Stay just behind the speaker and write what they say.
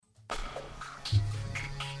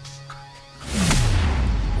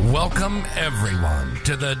Welcome, everyone,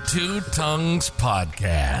 to the Two Tongues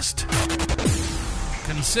Podcast.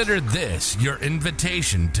 Consider this your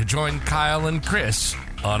invitation to join Kyle and Chris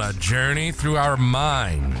on a journey through our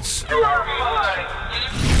minds.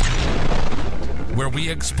 Where we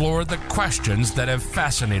explore the questions that have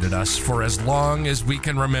fascinated us for as long as we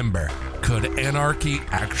can remember. Could anarchy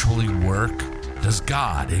actually work? Does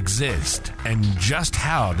God exist? And just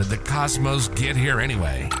how did the cosmos get here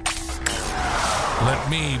anyway?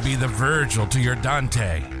 Let me be the Virgil to your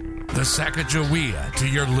Dante, the Sacagawea to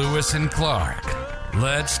your Lewis and Clark.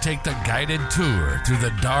 Let's take the guided tour through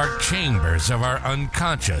the dark chambers of our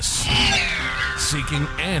unconscious, seeking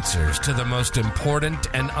answers to the most important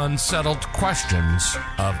and unsettled questions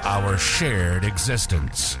of our shared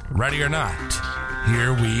existence. Ready or not,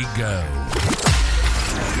 here we go.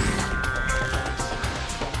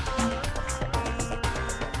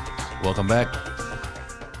 Welcome back.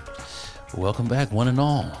 Welcome back, one and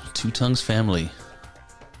all. Two Tongues family.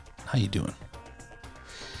 How you doing?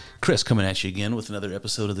 Chris coming at you again with another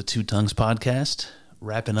episode of the Two Tongues Podcast,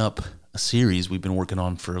 wrapping up a series we've been working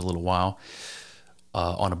on for a little while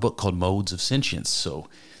on a book called Modes of Sentience. So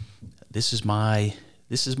this is my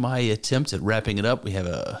attempt at wrapping it up. We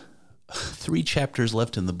have 3 chapters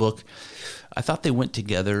left in the book. I thought they went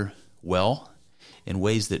together well in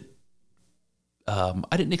ways that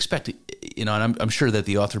I didn't expect it, and I'm sure that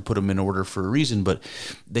the author put them in order for a reason, but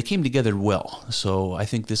they came together well. So I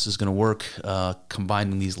think this is going to work,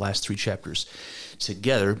 combining these last 3 chapters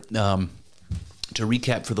together. To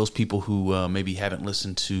recap for those people who maybe haven't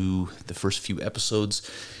listened to the first few episodes,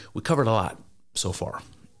 we covered a lot so far.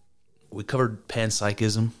 We covered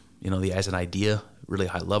panpsychism, as an idea, really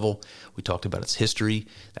high level. We talked about its history.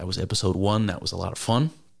 That was episode 1. That was a lot of fun.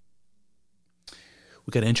 We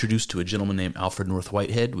got introduced to a gentleman named Alfred North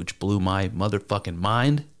Whitehead, which blew my motherfucking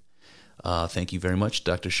mind. Thank you very much,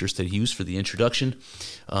 Dr. Sherstead Hughes, for the introduction.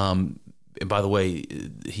 And by the way,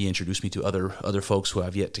 he introduced me to other folks who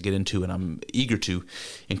I've yet to get into, and I'm eager to,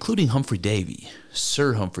 including Humphrey Davy,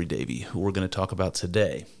 Sir Humphrey Davy, who we're going to talk about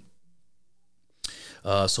today.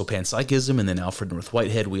 So panpsychism and then Alfred North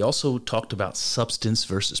Whitehead. We also talked about substance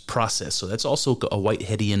versus process. So that's also a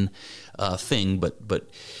Whiteheadian thing, but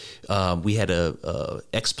we had a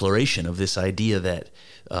exploration of this idea that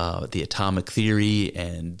the atomic theory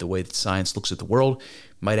and the way that science looks at the world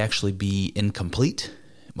might actually be incomplete,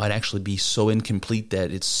 might actually be so incomplete that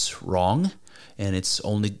it's wrong, and it's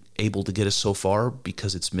only able to get us so far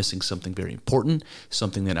because it's missing something very important,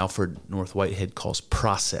 something that Alfred North Whitehead calls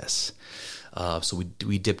process. So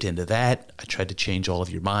we dipped into that. I tried to change all of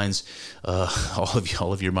your minds,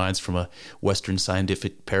 all of your minds from a Western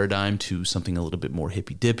scientific paradigm to something a little bit more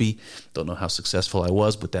hippy dippy. Don't know how successful I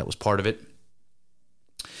was, but that was part of it.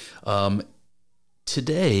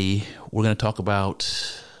 Today we're going to talk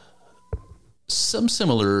about some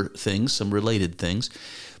similar things, some related things,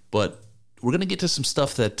 but we're going to get to some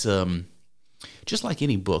stuff that, just like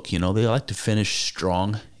any book, they like to finish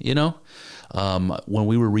strong, When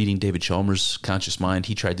we were reading David Chalmers' Conscious Mind,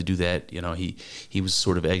 he tried to do that. He was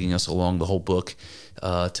sort of egging us along the whole book,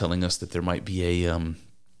 telling us that there might be a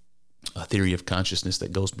theory of consciousness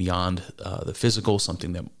that goes beyond the physical,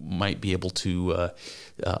 something that might be able to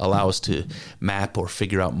allow us to map or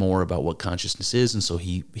figure out more about what consciousness is. And so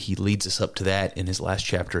he leads us up to that. In his last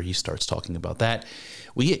chapter, he starts talking about that.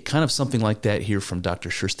 We get kind of something like that here from Dr.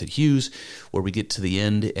 Sherstead Hughes, where we get to the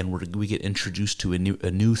end and we get introduced to a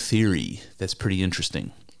new theory that's pretty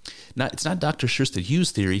interesting. It's not Dr. Sherstead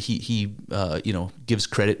Hughes' theory. He gives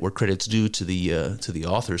credit where credit's due to the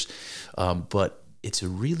authors, but it's a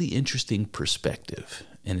really interesting perspective,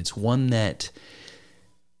 and it's one that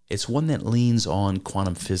leans on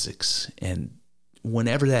quantum physics. And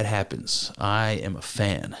whenever that happens, I am a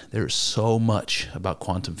fan. There's so much about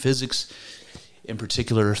quantum physics. In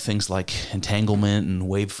particular, things like entanglement and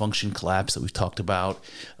wave function collapse that we've talked about,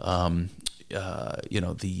 the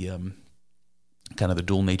kind of the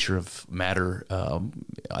dual nature of matter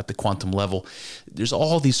at the quantum level. There's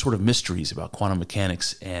all these sort of mysteries about quantum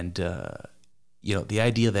mechanics, and the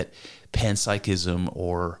idea that panpsychism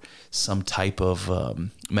or some type of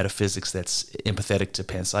metaphysics that's empathetic to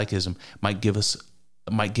panpsychism might give us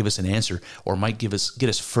an answer, or might get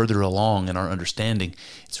us further along in our understanding.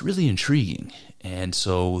 It's really intriguing. And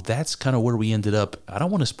so that's kind of where we ended up. I don't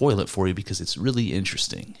want to spoil it for you because it's really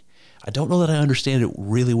interesting. I don't know that I understand it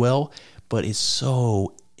really well, but it's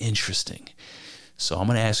so interesting. So I'm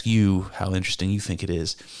going to ask you how interesting you think it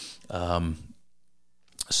is.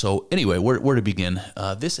 So anyway, where to begin?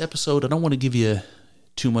 This episode, I don't want to give you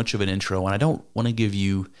too much of an intro, and I don't want to give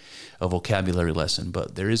you a vocabulary lesson,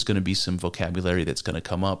 but there is going to be some vocabulary that's going to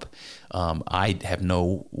come up. I have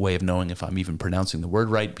no way of knowing if I'm even pronouncing the word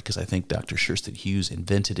right, because I think Dr. Schursted Hughes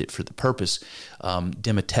invented it for the purpose.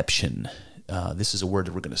 Demeteption. This is a word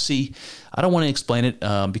that we're going to see. I don't want to explain it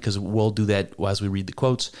because we'll do that as we read the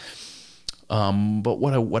quotes. But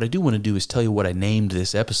what I do want to do is tell you what I named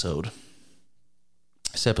this episode.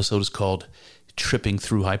 This episode is called Tripping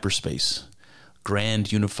Through Hyperspace,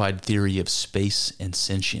 Grand Unified Theory of Space and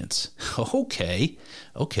Sentience. Okay,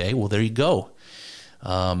 well, there you go.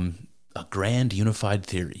 A grand unified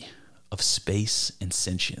theory of space and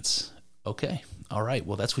sentience. Okay, all right,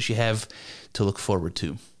 well, that's what you have to look forward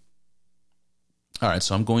to. All right,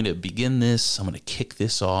 so I'm going to begin this. I'm going to kick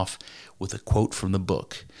this off with a quote from the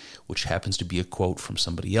book, which happens to be a quote from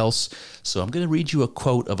somebody else. So I'm going to read you a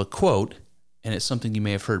quote of a quote, and it's something you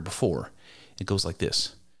may have heard before. It goes like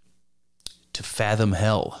this: to fathom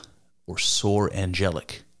hell or soar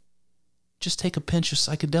angelic, just take a pinch of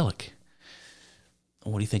psychedelic.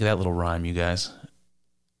 What do you think of that little rhyme, you guys?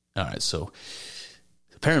 All right, so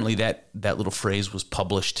apparently that little phrase was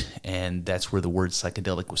published, and that's where the word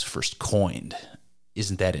psychedelic was first coined.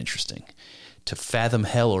 Isn't that interesting? To fathom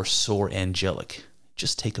hell or soar angelic,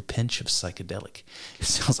 just take a pinch of psychedelic. It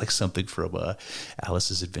sounds like something from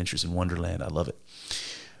Alice's Adventures in Wonderland. I love it.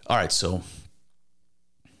 All right, so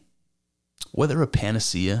whether a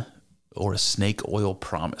panacea or a snake oil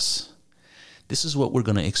promise, this is what we're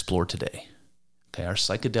going to explore today. Okay, are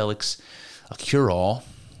psychedelics a cure-all,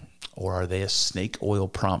 or are they a snake oil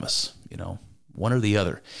promise? One or the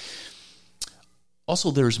other.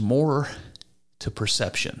 Also, there's more to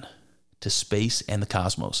perception, to space and the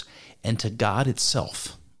cosmos, and to God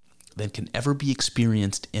itself than can ever be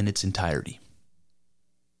experienced in its entirety.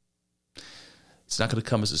 It's not going to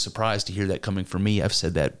come as a surprise to hear that coming from me. I've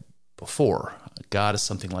said that before. God is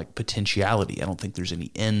something like potentiality. I don't think there's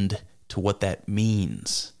any end to what that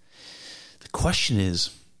means. The question is,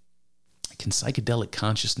 can psychedelic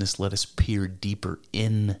consciousness let us peer deeper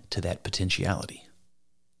into that potentiality?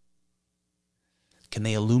 Can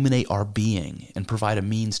they illuminate our being and provide a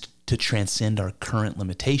means to transcend our current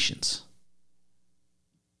limitations?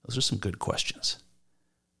 Those are some good questions.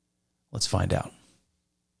 Let's find out.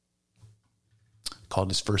 Called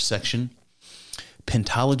this first section,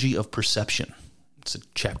 Pentology of Perception. It's a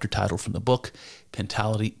chapter title from the book,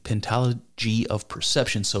 Pentology of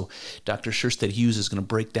Perception. So Dr. Schursted Hughes is going to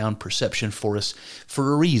break down perception for us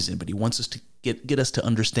for a reason, but he wants us to get us to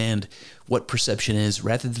understand what perception is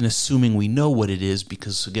rather than assuming we know what it is,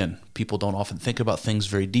 because, again, people don't often think about things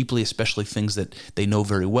very deeply, especially things that they know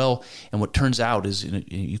very well. And what turns out is,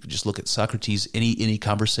 you could just look at Socrates, any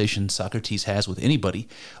conversation Socrates has with anybody,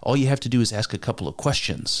 all you have to do is ask a couple of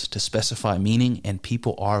questions to specify meaning, and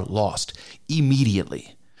people are lost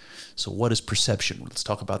immediately. So what is perception? Let's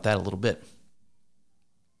talk about that a little bit.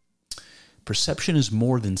 Perception is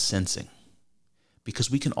more than sensing,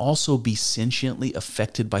 because we can also be sentiently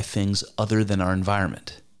affected by things other than our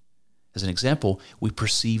environment. As an example, we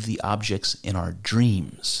perceive the objects in our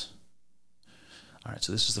dreams. All right,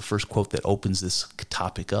 so this is the first quote that opens this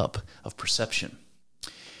topic up of perception.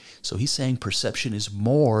 So he's saying perception is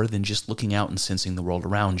more than just looking out and sensing the world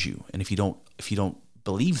around you. And if you don't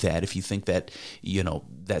believe that, if you think that,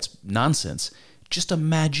 that's nonsense, just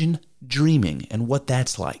imagine dreaming and what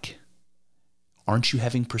that's like. Aren't you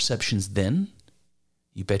having perceptions then?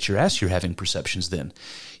 You bet your ass you're having perceptions then.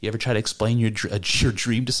 You ever try to explain your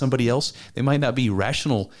dream to somebody else? They might not be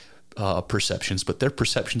rational perceptions, but they're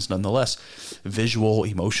perceptions nonetheless. Visual,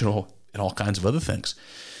 emotional, and all kinds of other things.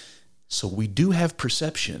 So we do have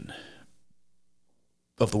perception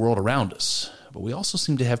of the world around us, but we also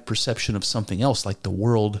seem to have perception of something else, like the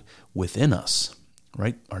world within us,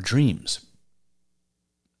 right? Our dreams.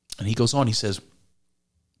 And he goes on, he says,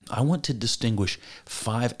 I want to distinguish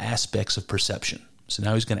 5 aspects of perception. So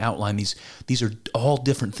now he's going to outline these. These are all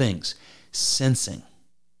different things. Sensing,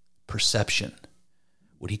 perception,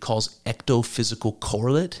 what he calls ectophysical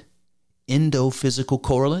correlate, endophysical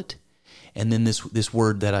correlate, and then this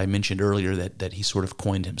word that I mentioned earlier that he sort of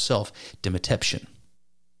coined himself, demeteption.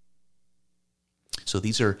 So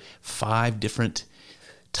these are 5 different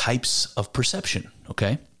types of perception,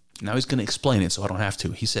 okay? Now he's going to explain it, so I don't have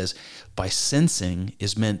to. He says, by sensing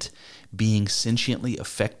is meant being sentiently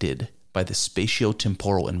affected by the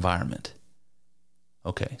spatiotemporal environment.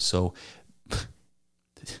 Okay, so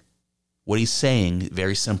what he's saying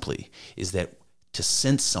very simply is that to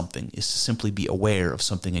sense something is to simply be aware of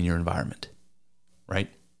something in your environment, right?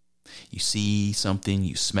 You see something,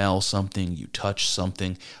 you smell something, you touch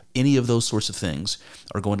something. Any of those sorts of things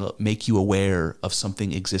are going to make you aware of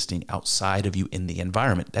something existing outside of you in the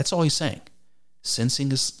environment. That's all he's saying.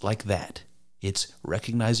 Sensing is like that. It's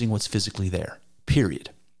recognizing what's physically there, period.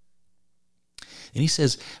 And he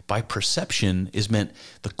says by perception is meant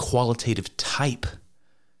the qualitative type.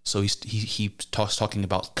 So he talking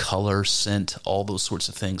about color, scent, all those sorts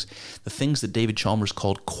of things. The things that David Chalmers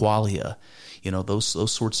called qualia,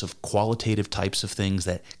 those sorts of qualitative types of things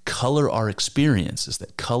that color our experiences,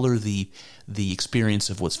 that color the experience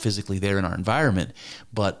of what's physically there in our environment,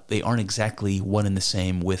 but they aren't exactly one and the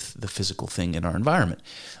same with the physical thing in our environment.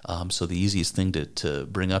 So the easiest thing to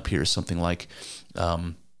bring up here is something like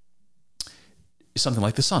the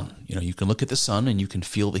sun. You can look at the sun and you can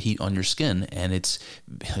feel the heat on your skin, and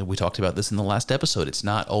we talked about this in the last episode. It's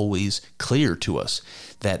not always clear to us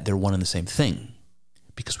that they're one and the same thing,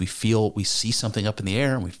 because we see something up in the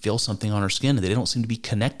air and we feel something on our skin, and they don't seem to be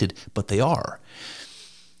connected, but they are.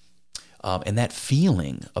 And that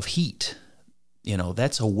feeling of heat,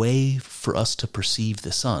 that's a way for us to perceive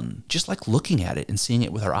the sun, just like looking at it and seeing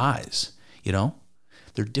it with our eyes. There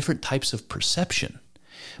are different types of perception.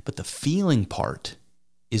 But the feeling part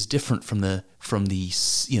is different from the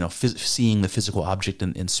seeing the physical object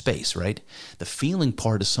in space, right? The feeling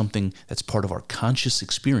part is something that's part of our conscious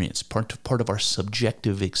experience, part of our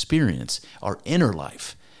subjective experience, our inner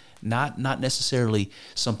life, not necessarily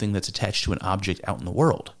something that's attached to an object out in the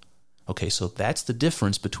world. Okay, so that's the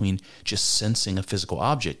difference between just sensing a physical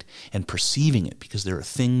object and perceiving it, because there are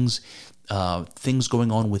things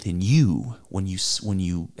going on within you when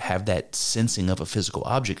you have that sensing of a physical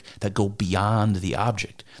object that go beyond the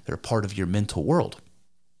object. They're part of your mental world.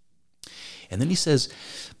 And then he says,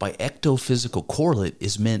 by ectophysical correlate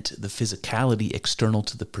is meant the physicality external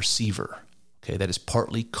to the perceiver. Okay, that is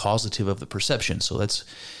partly causative of the perception. So that's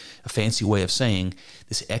a fancy way of saying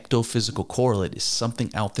this ectophysical correlate is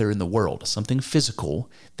something out there in the world, something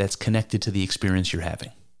physical that's connected to the experience you're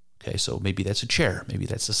having. Okay, so maybe that's a chair, maybe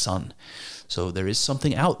that's the sun. So there is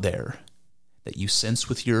something out there that you sense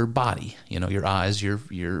with your body, your eyes,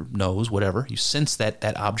 your nose, whatever. You sense that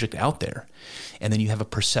object out there, and then you have a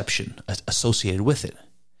perception associated with it.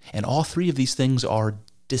 And all three of these things are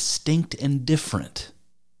distinct and different.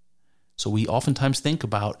 So we oftentimes think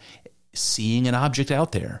about seeing an object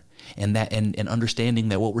out there and understanding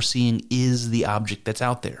that what we're seeing is the object that's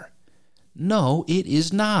out there. No, it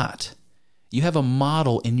is not. You have a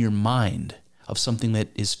model in your mind of something that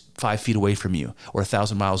is 5 feet away from you or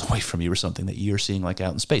 1,000 miles away from you, or something that you're seeing like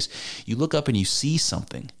out in space. You look up and you see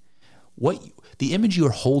something. The image you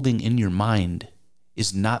are holding in your mind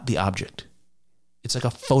is not the object. It's like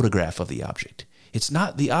a photograph of the object. It's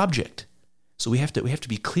not the object. So we have to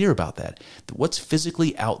be clear about that. What's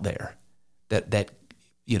physically out there that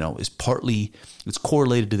is partly, it's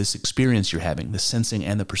correlated to this experience you're having, the sensing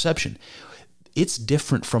and the perception. It's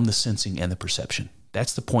different from the sensing and the perception.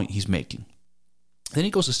 That's the point he's making. Then he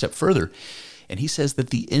goes a step further, and he says that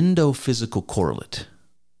the endophysical correlate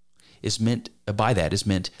is meant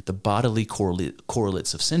the bodily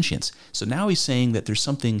correlates of sentience. So now he's saying that there's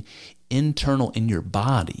something internal in your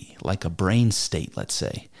body, like a brain state, let's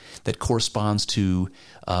say, that corresponds to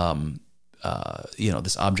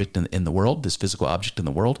this object in the world, this physical object in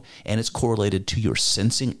the world, and it's correlated to your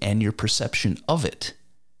sensing and your perception of it.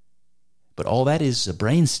 But all that is a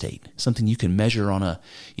brain state, something you can measure on an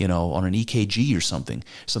EKG or something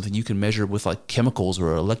you can measure with like chemicals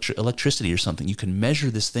or electricity or something. You can measure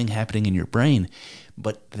this thing happening in your brain,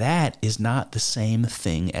 but that is not the same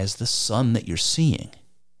thing as the sun that you're seeing.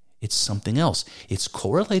 It's something else. It's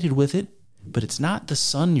correlated with it, but it's not the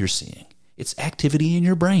sun you're seeing. It's activity in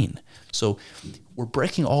your brain. So we're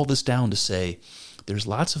breaking all this down to say there's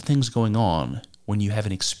lots of things going on when you have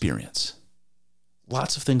an experience.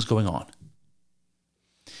 Lots of things going on.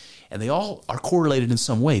 And they all are correlated in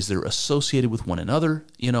some ways. They're associated with one another,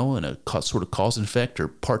 in a sort of cause and effect or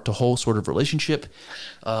part to whole sort of relationship.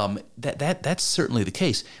 That's certainly the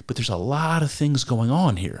case. But there's a lot of things going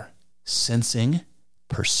on here. Sensing,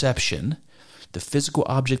 perception, the physical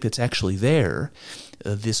object that's actually there,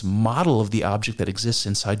 this model of the object that exists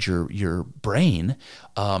inside your brain.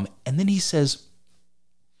 And then he says,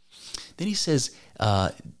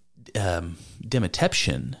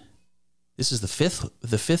 demeteption. This is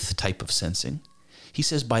the fifth type of sensing. He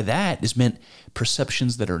says by that is meant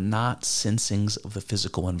perceptions that are not sensings of the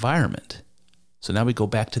physical environment. So now we go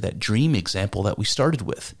back to that dream example that we started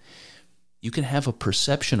with. You can have a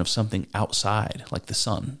perception of something outside, like the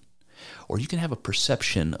sun, or you can have a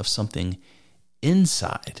perception of something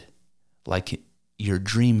inside, like your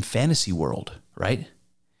dream fantasy world, right?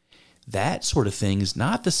 that sort of thing is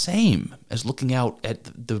not the same as looking out at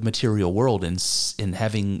the material world and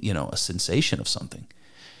having, a sensation of something.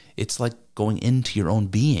 It's like going into your own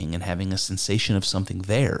being and having a sensation of something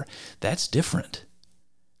there. That's different.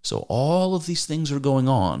 So all of these things are going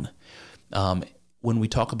on when we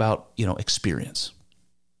talk about, experience.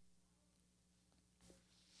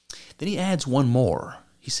 Then he adds one more.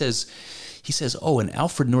 He says, and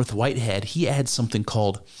Alfred North Whitehead, he adds something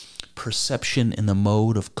called perception in the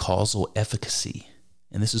mode of causal efficacy.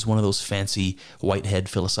 And this is one of those fancy Whitehead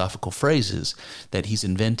philosophical phrases that he's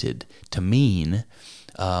invented to mean,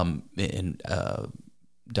 and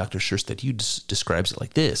Dr. Scherstedt Hughes describes it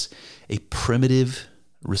like this: a primitive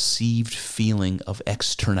received feeling of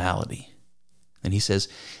externality. And he says,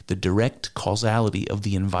 the direct causality of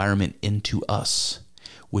the environment into us,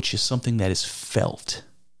 which is something that is felt.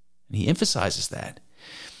 And he emphasizes that.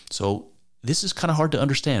 So this is kind of hard to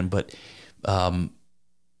understand, but I'll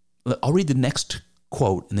read the next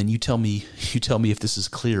quote, and then you tell me if this is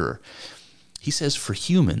clearer. He says, for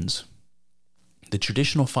humans, the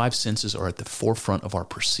traditional five senses are at the forefront of our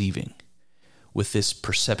perceiving. With this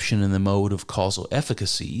perception in the mode of causal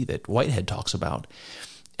efficacy that Whitehead talks about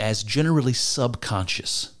as generally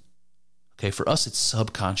subconscious. Okay, for us it's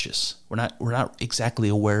subconscious. We're not exactly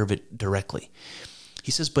aware of it directly.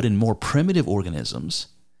 He says, but in more primitive organisms,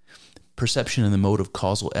 perception in the mode of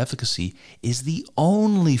causal efficacy is the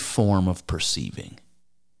only form of perceiving.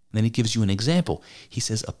 And then he gives you an example. He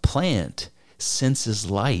says, a plant senses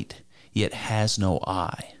light, yet has no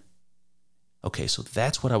eye. Okay, so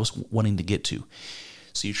that's what I was wanting to get to.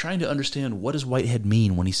 So you're trying to understand, what does Whitehead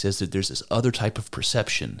mean when he says that there's this other type of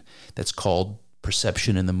perception that's called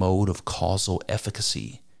perception in the mode of causal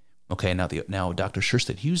efficacy. Okay, now Dr.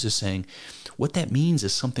 Scherstedt Hughes is saying what that means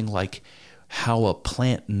is something like how a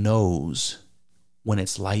plant knows when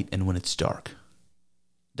it's light and when it's dark.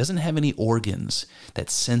 It doesn't have any organs that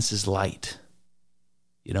senses light,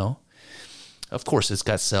 Of course, it's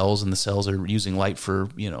got cells, and the cells are using light for,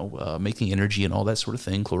 making energy and all that sort of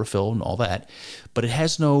thing, chlorophyll and all that. But it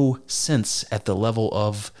has no sense at the level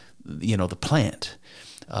of, the plant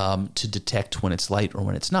to detect when it's light or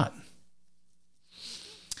when it's not.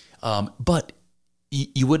 But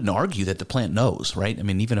you wouldn't argue that the plant knows, right? I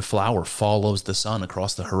mean, even a flower follows the sun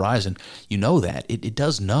across the horizon. You know that. It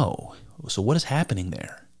does know. So what is happening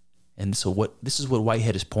there? And so this is what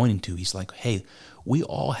Whitehead is pointing to. He's like, hey, we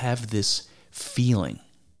all have this feeling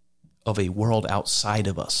of a world outside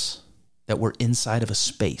of us, that we're inside of a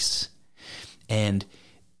space. And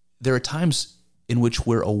there are times in which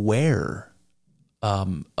we're aware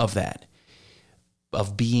of that,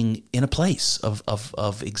 of being in a place,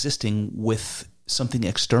 of existing with something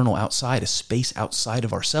external outside, a space outside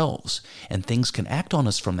of ourselves. And things can act on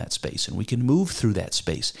us from that space, and we can move through that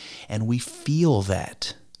space. And we feel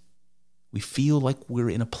that. We feel like we're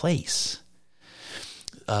in a place.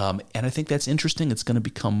 And I think that's interesting. It's going to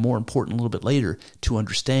become more important a little bit later to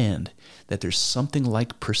understand that there's something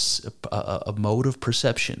like a mode of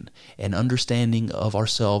perception, an understanding of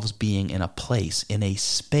ourselves being in a place, in a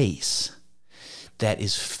space that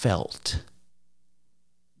is felt.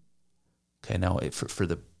 Okay, now for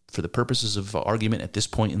the purposes of argument at this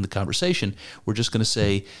point in the conversation, we're just going to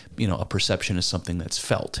say, a perception is something that's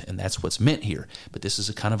felt, and that's what's meant here. But this is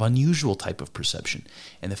a kind of unusual type of perception,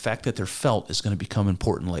 and the fact that they're felt is going to become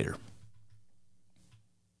important later.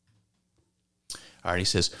 All right, he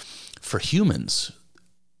says, for humans,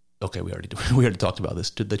 okay, we already talked about this,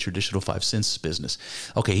 the traditional five senses business.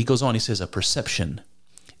 Okay, he goes on, he says, a perception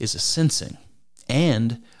is a sensing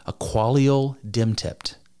and a qualial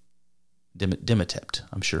dimtept. Dimitept.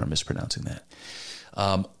 I'm sure I'm mispronouncing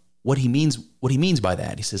that. What he means by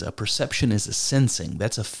that, he says a perception is a sensing.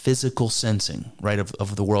 That's a physical sensing, right,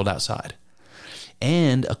 of the world outside.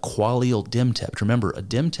 And a qualial dimtept. Remember, a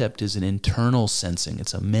dimtept is an internal sensing.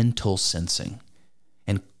 It's a mental sensing.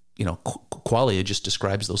 And, qualia just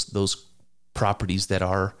describes those properties that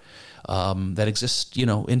are that exist,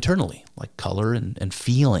 internally, like color and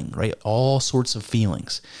feeling, right? All sorts of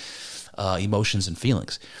feelings. Emotions and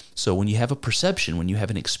feelings. So when you have a perception, when you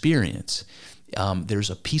have an experience,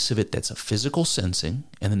 there's a piece of it that's a physical sensing,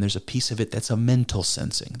 and then there's a piece of it that's a mental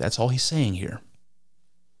sensing. That's all he's saying here.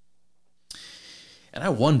 And I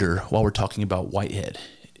wonder, while we're talking about Whitehead,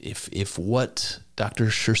 if what Dr.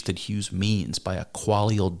 Scherstedt Hughes means by a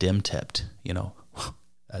qualial dimtept,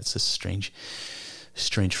 that's a strange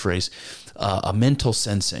phrase, a mental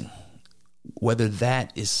sensing, whether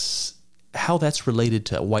that is how that's related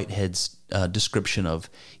to Whitehead's description of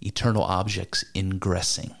eternal objects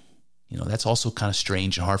ingressing. That's also kind of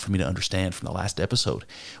strange and hard for me to understand from the last episode,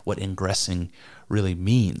 what ingressing really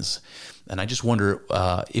means. And I just wonder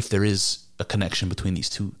if there is a connection between these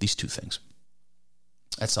two things.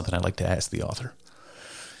 That's something I'd like to ask the author.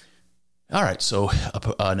 All right, so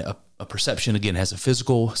a perception, again, has a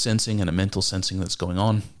physical sensing and a mental sensing that's going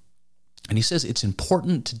on. And he says it's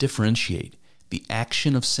important to differentiate the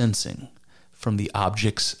action of sensing from the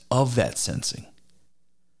objects of that sensing.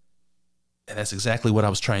 And that's exactly what I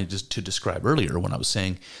was trying to describe earlier when I was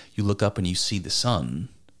saying you look up and you see the sun,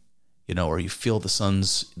 or you feel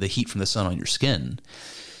the heat from the sun on your skin.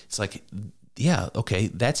 It's like, yeah, okay,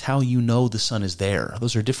 that's how you know the sun is there.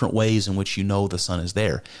 Those are different ways in which you know the sun is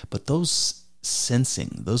there. But those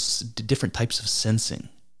different types of sensing,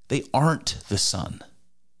 they aren't the sun.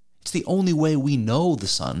 It's the only way we know the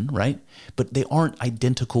sun, right? But they aren't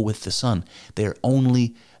identical with the sun. They're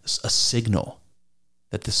only a signal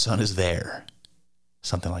that the sun is there.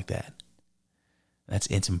 Something like that.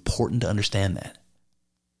 It's important to understand that.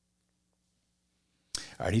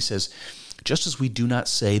 All right, he says, just as we do not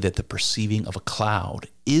say that the perceiving of a cloud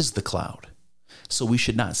is the cloud, so we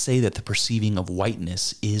should not say that the perceiving of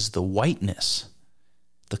whiteness is the whiteness.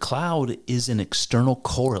 The cloud is an external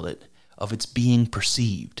correlate of its being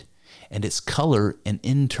perceived, and its color an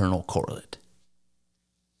internal correlate.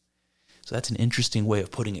 So that's an interesting way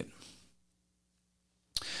of putting it.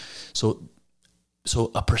 So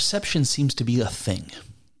a perception seems to be a thing,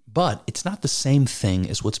 but it's not the same thing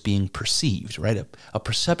as what's being perceived, right? A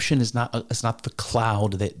perception is not the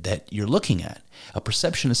cloud that you're looking at. A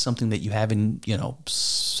perception is something that you have in,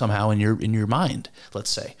 somehow in your mind, let's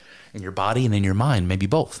say, in your body and in your mind, maybe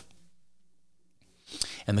both.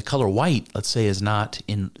 And the color white, let's say, is not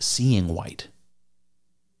in seeing white,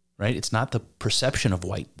 right? It's not the perception of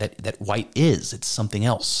white that white is. It's something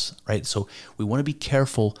else, right? So we want to be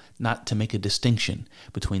careful not to make a distinction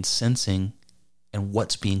between sensing and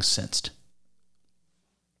what's being sensed.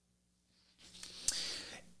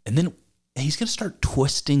 And then he's going to start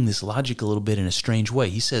twisting this logic a little bit in a strange way.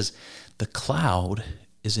 He says the cloud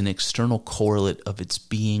is an external correlate of its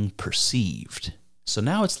being perceived. So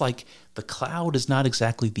now it's like the cloud is not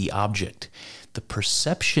exactly the object. The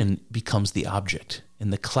perception becomes the object,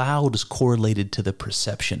 and the cloud is correlated to the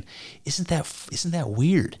perception. Isn't that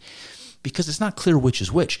weird? Because it's not clear which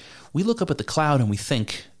is which. We look up at the cloud and we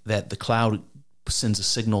think that the cloud sends a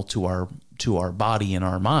signal to our body and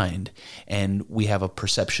our mind, and we have a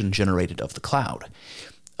perception generated of the cloud.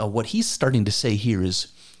 What he's starting to say here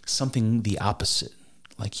is something the opposite.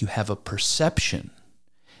 Like you have a perception,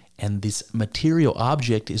 and this material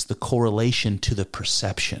object is the correlation to the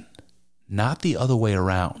perception, not the other way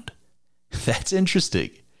around. That's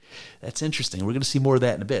interesting. We're going to see more of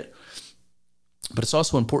that in a bit. But it's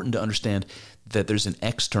also important to understand that there's an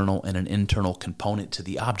external and an internal component to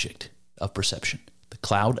the object of perception. The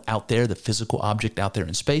cloud out there, the physical object out there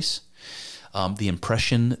in space, the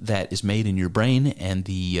impression that is made in your brain, and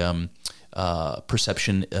the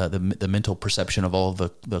perception, the mental perception of all the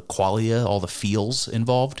qualia, all the feels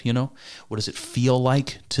involved. What does it feel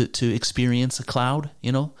like to experience a cloud?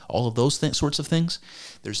 All of those sorts of things.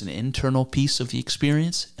 There's an internal piece of the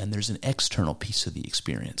experience, and there's an external piece of the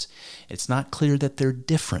experience. It's not clear that they're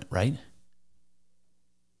different, right?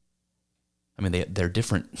 I mean, they're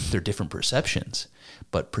different. They're different perceptions,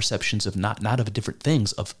 but perceptions of not of different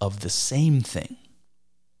things, of the same thing.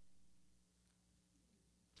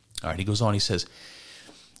 All right, he goes on, he says,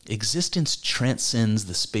 existence transcends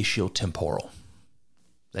the spatio-temporal.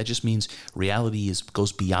 That just means reality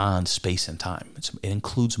goes beyond space and time. It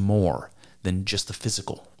includes more than just the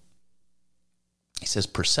physical. He says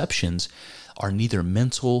perceptions are neither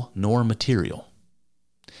mental nor material,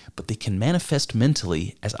 but they can manifest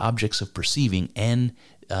mentally as objects of perceiving and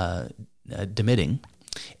demitting,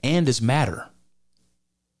 and as matter.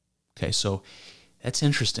 Okay, so that's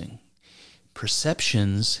interesting.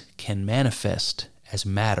 Perceptions can manifest as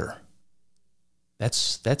matter.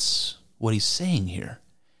 That's what he's saying here.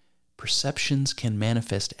 Perceptions can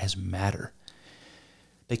manifest as matter.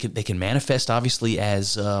 They can manifest obviously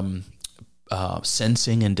as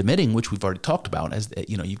sensing and demitting, which we've already talked about. As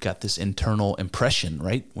you've got this internal impression,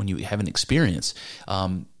 right? When you have an experience,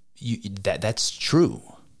 that's true.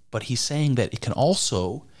 But he's saying that it can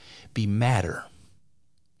also be matter.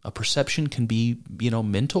 A perception can be,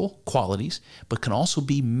 mental qualities, but can also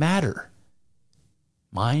be matter.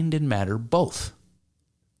 Mind and matter both.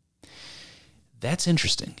 That's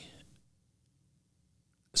interesting.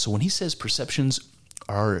 So when he says perceptions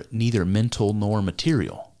are neither mental nor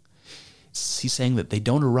material, he's saying that they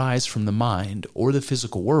don't arise from the mind or the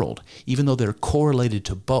physical world, even though they're correlated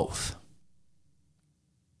to both.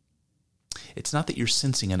 It's not that you're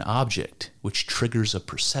sensing an object which triggers a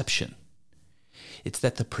perception. It's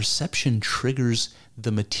that the perception triggers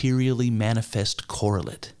the materially manifest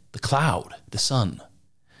correlate, the cloud, the sun.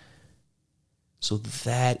 So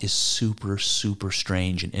that is super, super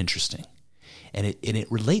strange and interesting. And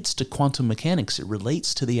it relates to quantum mechanics. It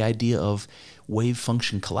relates to the idea of wave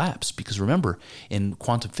function collapse. Because remember, in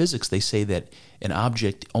quantum physics, they say that an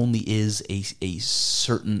object only is a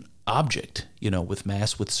certain object, with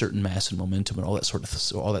mass, with certain mass and momentum and all that sort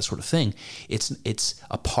of thing. It's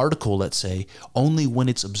a particle, let's say, only when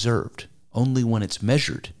it's observed, only when it's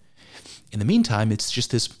measured. In the meantime, it's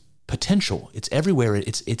just this potential. It's everywhere.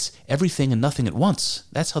 It's everything and nothing at once.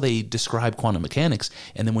 That's how they describe quantum mechanics.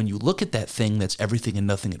 And then when you look at that thing that's everything and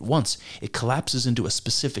nothing at once, it collapses into a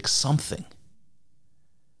specific something.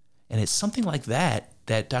 And it's something like that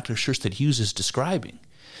Dr. Sherstead Hughes is describing.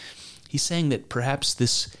 He's saying that perhaps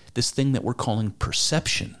this thing that we're calling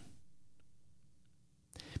perception,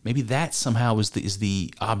 maybe that somehow is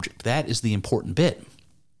the object. That is the important bit.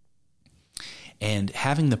 And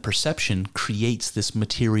having the perception creates this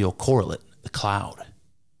material correlate, the cloud.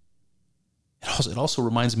 It also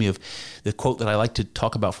reminds me of the quote that I like to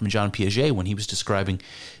talk about from John Piaget when he was describing,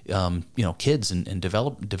 kids and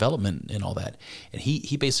development and all that. And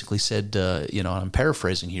he basically said, and I'm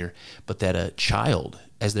paraphrasing here, but that a child,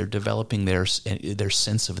 as they're developing their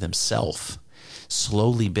sense of themselves,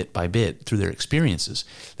 slowly, bit by bit, through their experiences,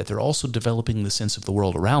 that they're also developing the sense of the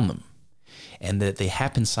world around them, and that they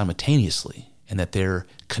happen simultaneously, and that they're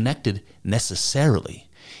connected necessarily.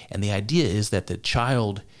 And the idea is that the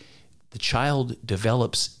child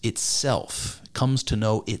develops itself, comes to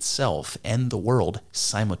know itself and the world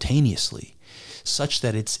simultaneously, such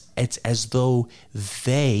that it's as though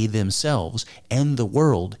they themselves and the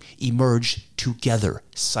world emerge together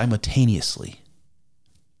simultaneously.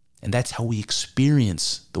 And that's how we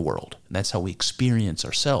experience the world. And that's how we experience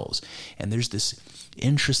ourselves. And there's this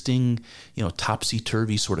interesting,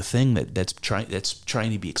 topsy-turvy sort of thing that's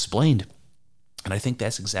trying to be explained. And I think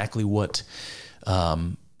that's exactly what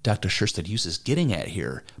Dr. Sherstead Hughes is getting at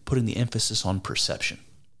here, putting the emphasis on perception.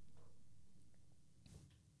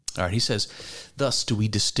 All right, he says, thus do we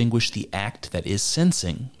distinguish the act that is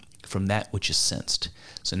sensing from that which is sensed.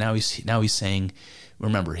 So now he's saying,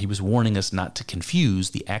 remember, he was warning us not to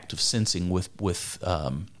confuse the act of sensing with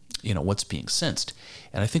what's being sensed.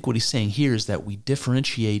 And I think what he's saying here is that we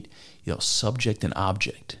differentiate, subject and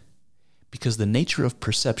object, because the nature of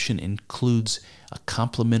perception includes a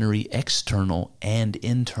complementary external and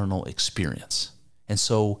internal experience. And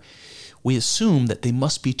so we assume that they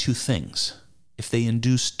must be two things if they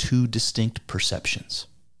induce two distinct perceptions.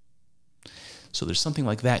 So there's something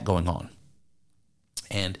like that going on.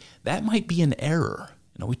 And that might be an error.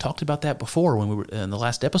 We talked about that before when we were in the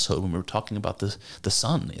last episode when we were talking about the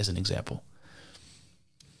sun as an example.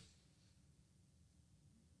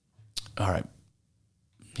 All right.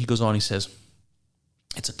 He goes on, he says,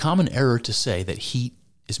 it's a common error to say that heat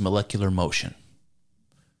is molecular motion.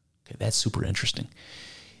 Okay, that's super interesting.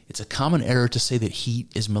 It's a common error to say that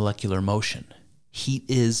heat is molecular motion. Heat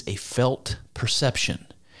is a felt perception,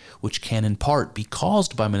 which can in part be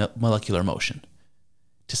caused by molecular motion.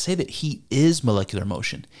 To say that heat is molecular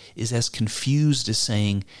motion is as confused as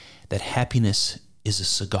saying that happiness is a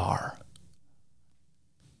cigar.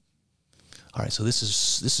 All right, so this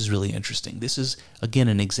is really interesting. This is, again,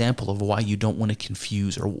 an example of why you don't want to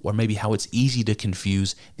confuse, or maybe how it's easy to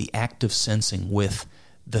confuse the act of sensing with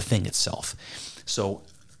the thing itself. So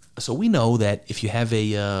we know that if you have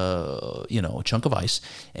a chunk of ice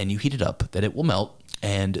and you heat it up, that it will melt,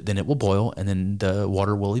 and then it will boil, and then the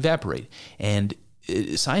water will evaporate. And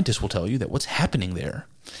scientists will tell you that what's happening there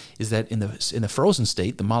is that in the frozen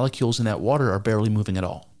state, the molecules in that water are barely moving at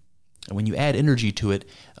all. And when you add energy to it,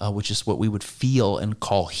 which is what we would feel and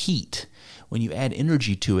call heat, when you add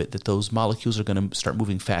energy to it, that those molecules are going to start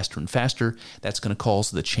moving faster and faster. That's going to cause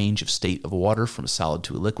the change of state of water from a solid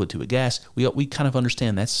to a liquid to a gas. We kind of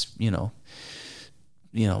understand that's, whatever,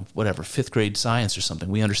 5th grade science or something.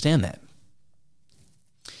 We understand that.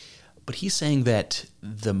 But he's saying that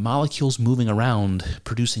the molecules moving around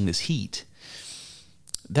producing this heat,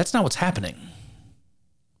 that's not what's happening.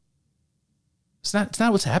 It's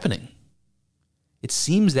not what's happening. It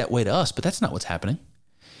seems that way to us, but that's not what's happening.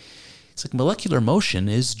 It's like molecular motion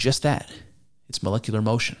is just that. It's molecular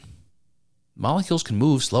motion. Molecules can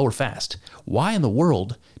move slow or fast. Why in the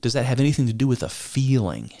world does that have anything to do with a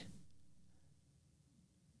feeling?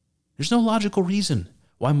 There's no logical reason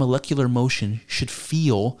why molecular motion should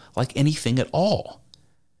feel like anything at all,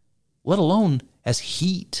 let alone as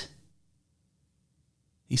heat.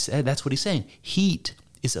 He said, that's what he's saying. Heat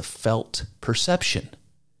is a felt perception,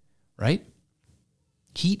 right?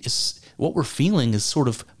 Heat is, what we're feeling is sort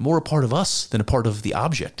of more a part of us than a part of the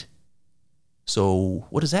object. So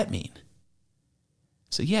what does that mean?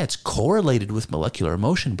 So yeah, it's correlated with molecular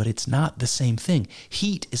motion, but it's not the same thing.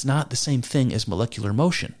 Heat is not the same thing as molecular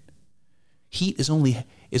motion. Heat is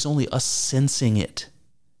only us sensing it.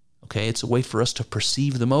 Okay, it's a way for us to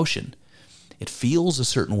perceive the motion. It feels a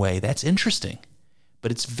certain way. That's interesting,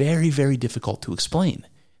 but it's very, very difficult to explain.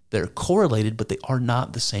 They're correlated, but they are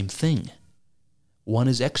not the same thing. One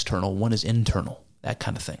is external, one is internal, that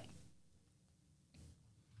kind of thing.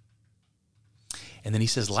 And then he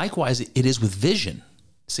says, likewise, it is with vision.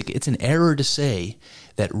 It's an error to say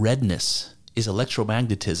that redness is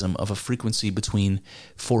electromagnetism of a frequency between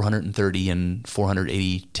 430 and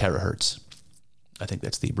 480 terahertz. I think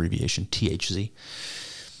that's the abbreviation, THZ.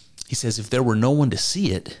 He says, if there were no one to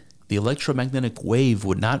see it, the electromagnetic wave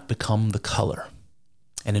would not become the color.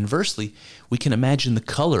 And inversely, we can imagine the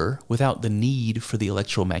color without the need for the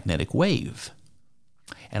electromagnetic wave.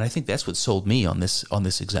 And I think that's what sold me on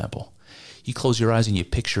this example. You close your eyes and you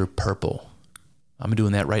picture purple. I'm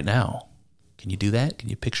doing that right now. Can you do that? Can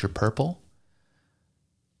you picture purple?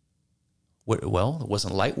 Well, it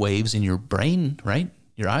wasn't light waves in your brain, right?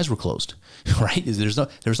 Your eyes were closed, right? There's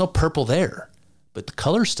no purple there, but the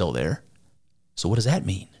color's still there. So what does that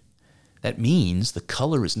mean? That means the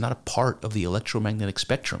color is not a part of the electromagnetic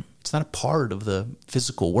spectrum. It's not a part of the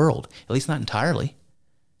physical world, at least not entirely.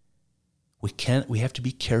 We have to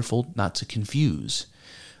be careful not to confuse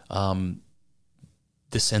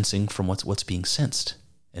the sensing from what's being sensed.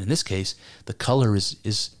 And in this case, the color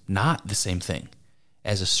is not the same thing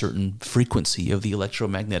as a certain frequency of the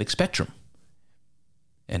electromagnetic spectrum.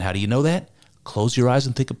 And how do you know that? Close your eyes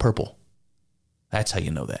and think of purple. That's how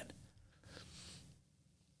you know that.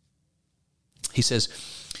 He says,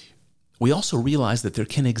 we also realize that there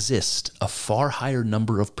can exist a far higher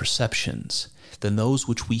number of perceptions than those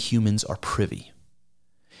which we humans are privy.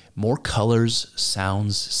 More colors,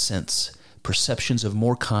 sounds, scents, perceptions of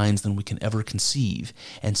more kinds than we can ever conceive,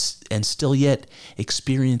 and still yet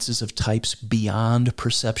experiences of types beyond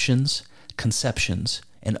perceptions, conceptions,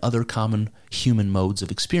 and other common human modes of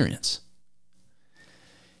experience.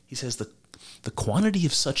 He says the quantity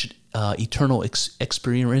of such eternal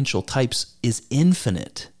experiential types is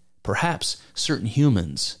infinite. Perhaps certain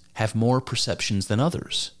humans have more perceptions than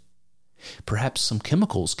others. Perhaps some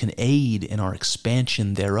chemicals can aid in our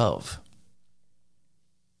expansion thereof.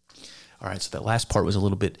 All right, so that last part was a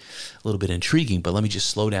little bit intriguing, but let me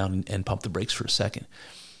just slow down and pump the brakes for a second.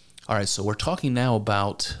 All right, so we're talking now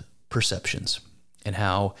about perceptions and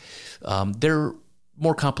how they're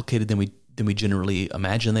more complicated than we generally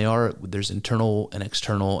imagine they are. There's internal and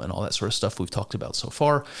external and all that sort of stuff we've talked about so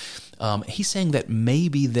far. He's saying that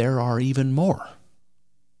maybe there are even more.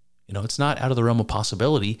 You know, it's not out of the realm of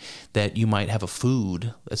possibility that you might have a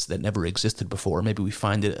food that never existed before. Maybe we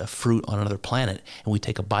find a fruit on another planet and we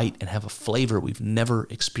take a bite and have a flavor we've never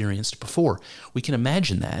experienced before. We can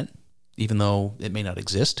imagine that, even though it may not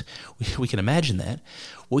exist. We can imagine that.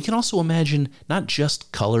 Well, we can also imagine not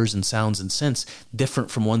just colors and sounds and scents different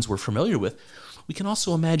from ones we're familiar with. We can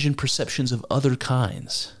also imagine perceptions of other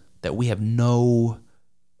kinds that we have no,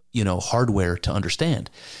 hardware to understand,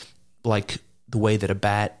 like the way that a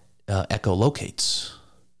bat echolocates,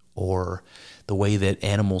 or the way that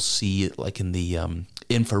animals see it, like in the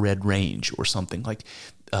infrared range or something, like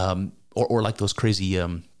or like those crazy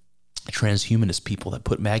transhumanist people that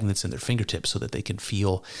put magnets in their fingertips so that they can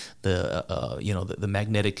feel the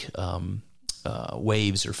magnetic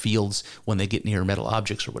waves or fields when they get near metal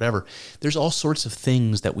objects or whatever. There's all sorts of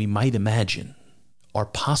things that we might imagine are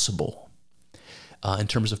possible in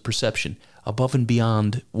terms of perception above and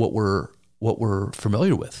beyond what we're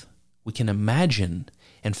familiar with. We can imagine,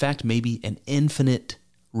 in fact, maybe an infinite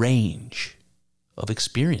range of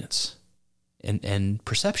experience and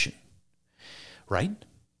perception, right?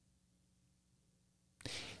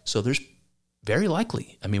 So there's very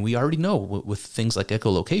likely, we already know with things like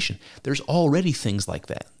echolocation, there's already things like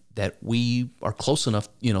that we are close enough,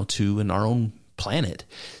 to in our own planet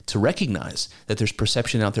to recognize that there's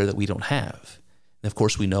perception out there that we don't have. And of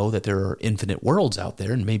course, we know that there are infinite worlds out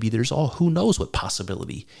there, and maybe there's who knows what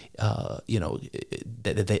possibility, that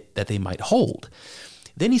they might hold.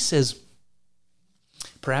 Then he says,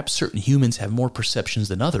 perhaps certain humans have more perceptions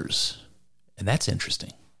than others, and that's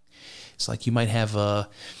interesting. It's like you might have a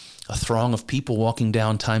throng of people walking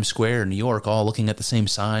down Times Square in New York, all looking at the same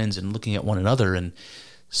signs and looking at one another, and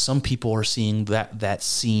some people are seeing that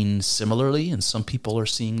scene similarly, and some people are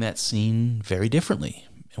seeing that scene very differently.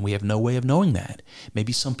 And we have no way of knowing that.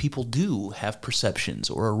 Maybe some people do have perceptions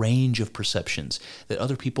or a range of perceptions that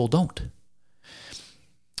other people don't.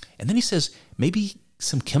 And then he says, maybe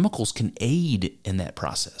some chemicals can aid in that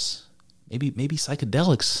process. Maybe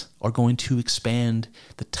psychedelics are going to expand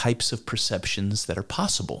the types of perceptions that are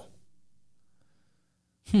possible.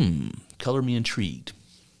 Color me intrigued.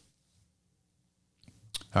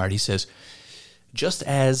 All right, he says, just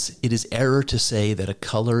as it is error to say that a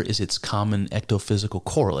color is its common ectophysical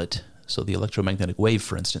correlate, so the electromagnetic wave,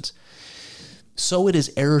 for instance, so it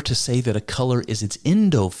is error to say that a color is its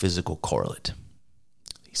endophysical correlate.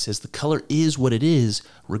 He says the color is what it is,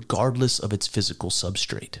 regardless of its physical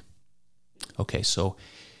substrate. Okay, so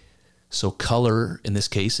color in this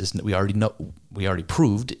case is we already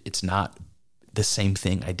proved it's not the same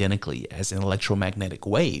thing identically as an electromagnetic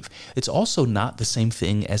wave. It's also not the same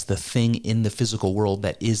thing as the thing in the physical world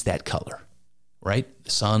that is that color, right?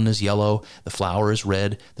 The sun is yellow, the flower is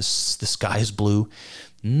red, the sky is blue.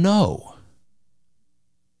 No.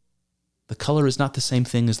 The color is not the same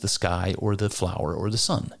thing as the sky or the flower or the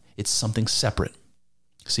sun. It's something separate,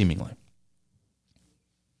 seemingly.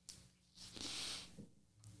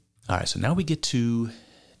 All right, so now we get to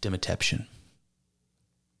demeteption.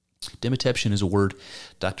 Demeteption is a word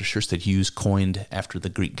Dr. Sjöstedt Hughes coined after the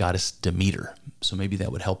Greek goddess Demeter. So maybe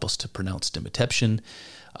that would help us to pronounce demeteption,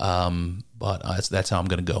 but that's how I'm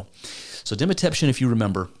going to go. So demeteption, if you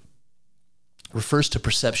remember, refers to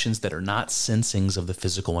perceptions that are not sensings of the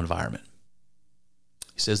physical environment.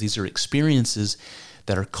 He says these are experiences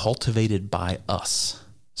that are cultivated by us.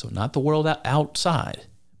 So not the world outside,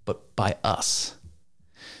 but by us.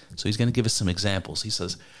 So he's going to give us some examples. He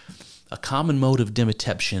says, a common mode of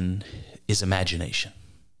demeteption is imagination.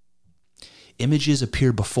 Images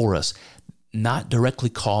appear before us, not directly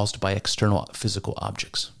caused by external physical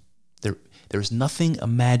objects. There's nothing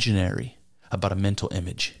imaginary about a mental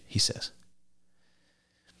image, he says.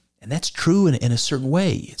 And that's true in a certain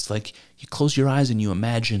way. It's like you close your eyes and you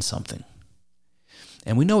imagine something.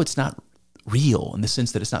 And we know it's not real in the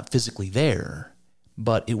sense that it's not physically there,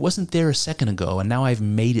 but it wasn't there a second ago, and now I've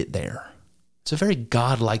made it there. It's a very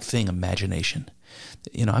godlike thing, imagination.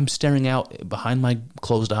 You know, I'm staring out behind my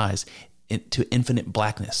closed eyes into infinite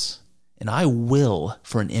blackness, and I will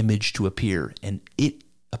for an image to appear, and it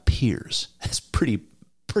appears. It's pretty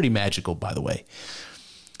magical, by the way.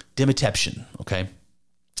 Demeteption, okay?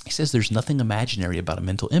 He says there's nothing imaginary about a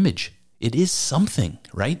mental image. It is something,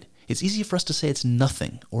 right? It's easy for us to say it's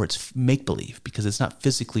nothing or it's make-believe because it's not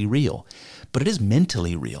physically real, but it is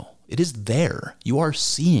mentally real. It is there. You are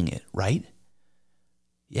seeing it, right?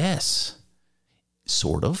 Yes,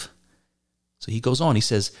 sort of. So he goes on. He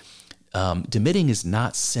says, demitting is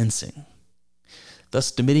not sensing.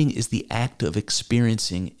 Thus, demitting is the act of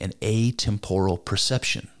experiencing an atemporal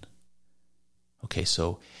perception. Okay,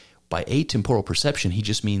 so by atemporal perception, he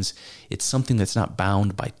just means it's something that's not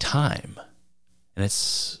bound by time. And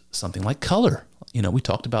it's something like color. You know, we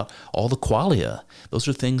talked about all the qualia. Those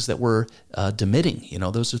are things that we're demitting. You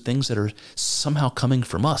know, those are things that are somehow coming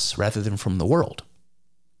from us rather than from the world.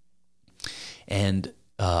 And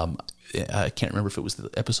I can't remember if it was the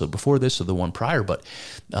episode before this or the one prior, but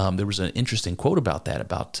there was an interesting quote about that,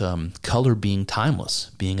 about color being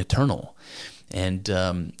timeless, being eternal. And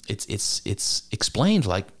it's explained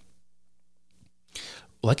like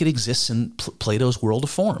it exists in Plato's world of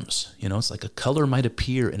forms. You know, it's like a color might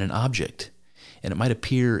appear in an object, and it might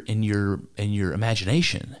appear in your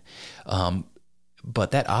imagination,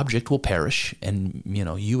 but that object will perish, and you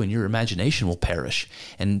know, you and your imagination will perish,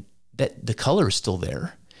 and that the color is still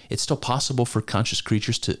there. It's still possible for conscious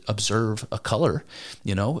creatures to observe a color,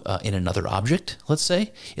 you know, in another object, let's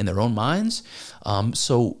say, in their own minds.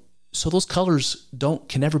 So those colors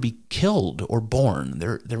can never be killed or born.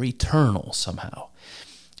 They're eternal somehow.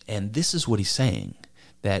 And this is what he's saying,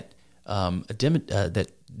 that that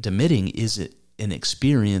demitting is an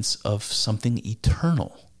experience of something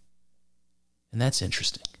eternal. And that's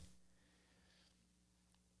interesting.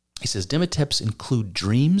 He says, demiteps include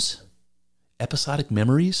dreams, episodic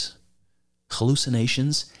memories,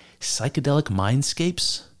 hallucinations, psychedelic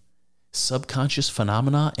mindscapes, subconscious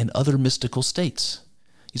phenomena, and other mystical states.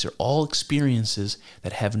 These are all experiences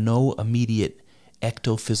that have no immediate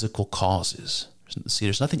ectophysical causes. See,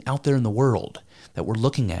 there's nothing out there in the world that we're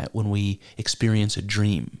looking at when we experience a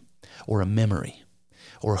dream or a memory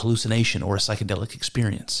or a hallucination or a psychedelic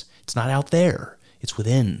experience. It's not out there. It's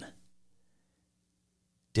within.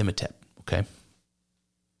 Demitep, okay?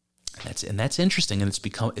 And that's interesting, and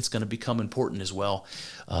it's going to become important as well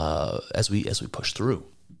as we push through.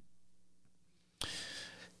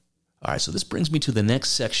 All right, so this brings me to the next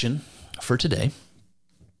section for today,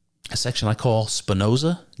 a section I call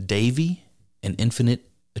Spinoza, Davy, and Infinite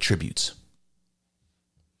Attributes.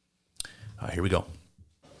 All right, here we go.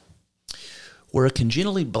 Were a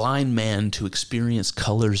congenitally blind man to experience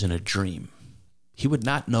colors in a dream, he would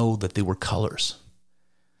not know that they were colors,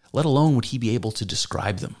 let alone would he be able to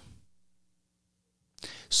describe them.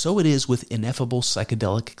 So it is with ineffable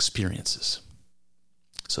psychedelic experiences.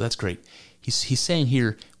 So that's great. He's saying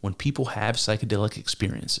here, when people have psychedelic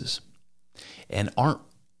experiences and aren't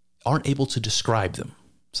able to describe them,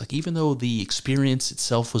 it's like even though the experience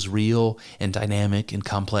itself was real and dynamic and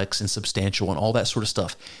complex and substantial and all that sort of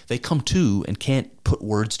stuff, they come to and can't put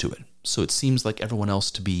words to it. So it seems like everyone else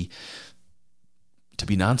to be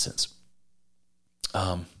nonsense.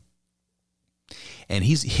 And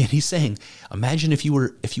he's saying, imagine if you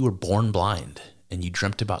were born blind and you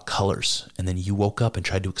dreamt about colors and then you woke up and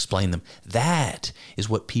tried to explain them. That is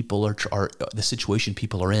what people are the situation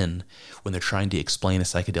people are in when they're trying to explain a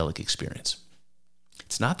psychedelic experience.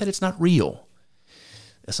 It's not that it's not real.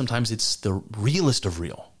 Sometimes it's the realest of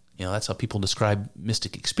real. That's how people describe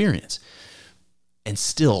mystic experience. And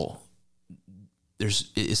still,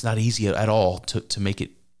 it's not easy at all to make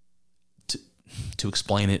it, to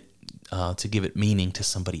explain it, to give it meaning to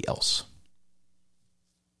somebody else.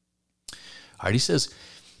 All right, he says,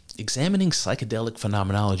 examining psychedelic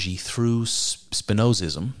phenomenology through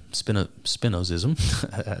Spinozism,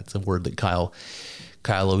 that's a word that Kyle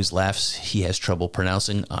always laughs. He has trouble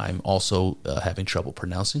pronouncing. I'm also having trouble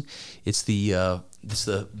pronouncing. It's the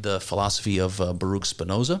philosophy of Baruch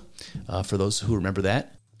Spinoza, for those who remember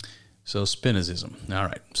that. So Spinozism. All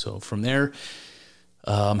right. So from there,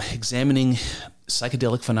 examining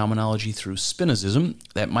psychedelic phenomenology through Spinozism,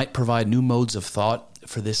 that might provide new modes of thought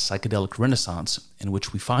for this psychedelic renaissance in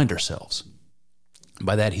which we find ourselves.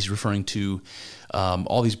 By that, he's referring to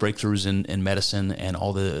all these breakthroughs in medicine and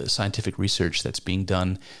all the scientific research that's being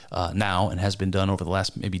done now and has been done over the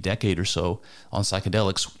last maybe decade or so on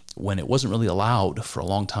psychedelics, when it wasn't really allowed for a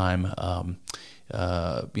long time.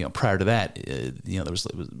 Prior to that, it was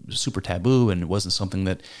super taboo, and it wasn't something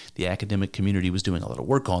that the academic community was doing a lot of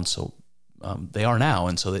work on. So they are now,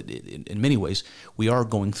 and so that in many ways we are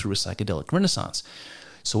going through a psychedelic renaissance.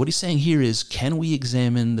 So what he's saying here is, can we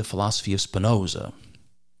examine the philosophy of Spinoza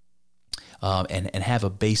and have a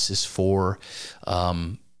basis for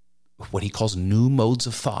what he calls new modes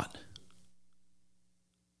of thought?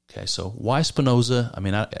 Okay, so why Spinoza? I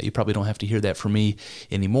mean, you probably don't have to hear that from me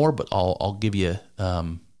anymore, but I'll give you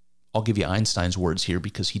Einstein's words here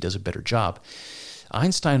because he does a better job.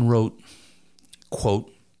 Einstein wrote,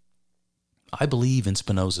 quote, "I believe in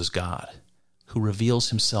Spinoza's God, who reveals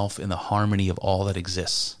himself in the harmony of all that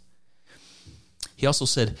exists." He also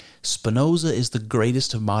said, Spinoza is the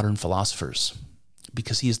greatest of modern philosophers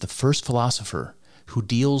because he is the first philosopher who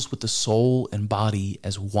deals with the soul and body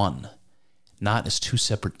as one, not as two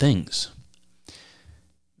separate things.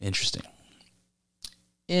 Interesting.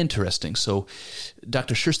 So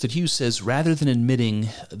Dr. Sherstead Hughes says, rather than admitting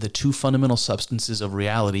the two fundamental substances of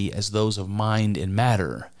reality as those of mind and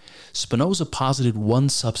matter, Spinoza posited one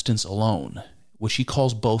substance alone, which he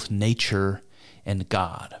calls both nature and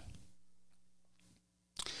God.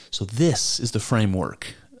 So this is the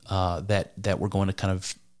framework that we're going to kind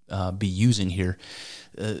of be using here,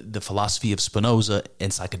 the philosophy of Spinoza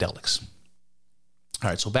and psychedelics. All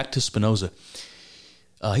right, so back to Spinoza.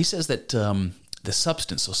 He says that the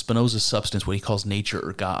substance, so Spinoza's substance, what he calls nature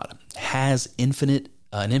or God, has an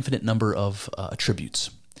infinite number of attributes.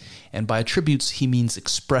 And by attributes, he means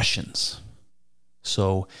expressions.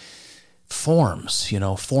 So forms,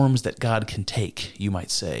 forms that God can take, you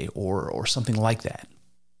might say, or something like that.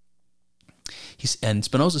 And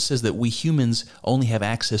Spinoza says that we humans only have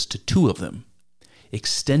access to two of them,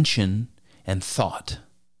 extension and thought.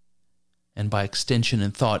 And by extension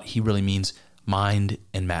and thought, he really means mind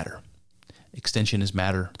and matter. Extension is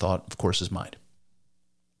matter, thought, of course, is mind.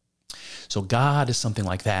 So God is something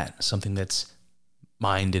like that, something that's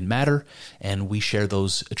mind and matter, and we share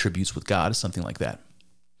those attributes with God, something like that.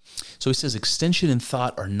 So he says extension and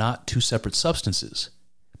thought are not two separate substances,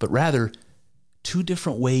 but rather two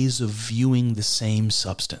different ways of viewing the same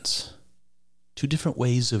substance, two different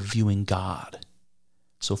ways of viewing God.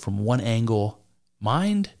 So from one angle,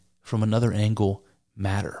 mind, from another angle,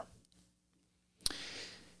 matter.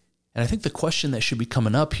 And I think the question that should be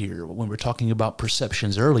coming up here when we're talking about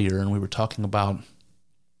perceptions earlier, and we were talking about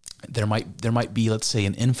there might be, let's say,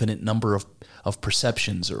 an infinite number of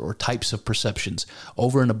perceptions or types of perceptions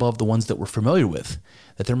over and above the ones that we're familiar with,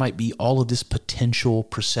 that there might be all of this potential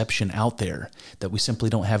perception out there that we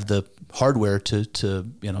simply don't have the hardware to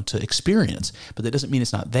experience, but that doesn't mean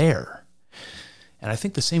it's not there. And I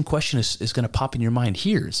think the same question is going to pop in your mind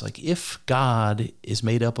here. It's like, if God is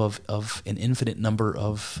made up of an infinite number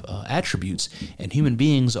of attributes, and human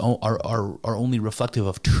beings are only reflective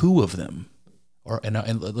of two of them,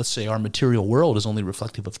 and let's say our material world is only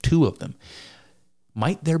reflective of two of them.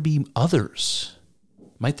 Might there be others?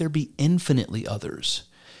 Might there be infinitely others?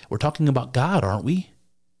 We're talking about God, aren't we?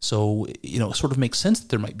 So, it sort of makes sense that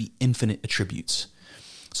there might be infinite attributes.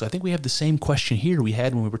 So I think we have the same question here we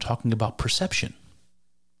had when we were talking about perception.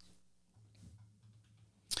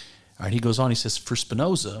 All right, he goes on, he says, for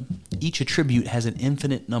Spinoza, each attribute has an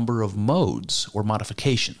infinite number of modes or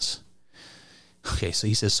modifications. Okay, so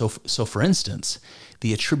he says, so for instance,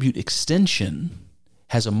 the attribute extension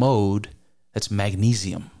has a mode that's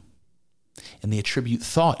magnesium. And the attribute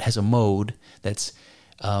thought has a mode that's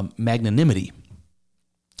magnanimity.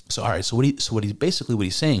 So, all right, so what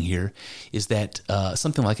he's saying here is that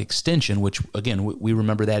something like extension, which, again, we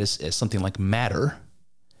remember that as something like matter,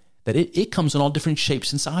 that it comes in all different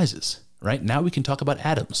shapes and sizes, right? Now we can talk about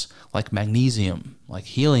atoms, like magnesium, like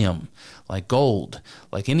helium, like gold,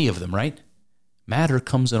 like any of them, right? Matter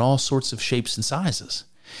comes in all sorts of shapes and sizes.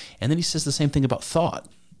 And then he says the same thing about thought,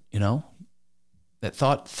 that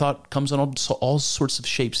thought comes in all sorts of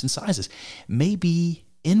shapes and sizes. Maybe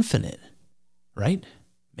infinite, right?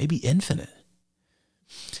 Maybe infinite.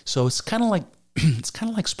 So it's kind of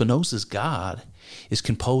like Spinoza's God is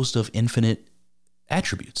composed of infinite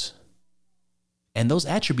attributes. And those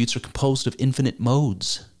attributes are composed of infinite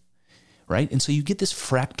modes, right? And so you get this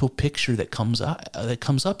fractal picture that comes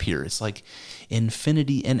up here. It's like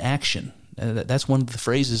infinity in action. That's one of the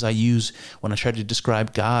phrases I use when I try to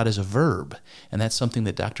describe God as a verb, and that's something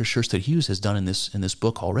that Dr. Sherstead Hughes has done in this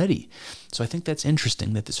book already. So I think that's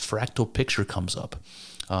interesting that this fractal picture comes up.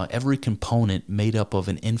 Every component made up of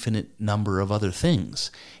an infinite number of other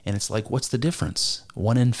things, and it's like, what's the difference?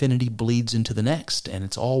 One infinity bleeds into the next, and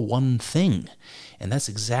it's all one thing, and that's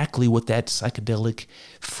exactly what that psychedelic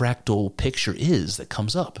fractal picture is that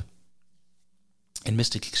comes up in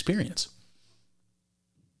mystic experience.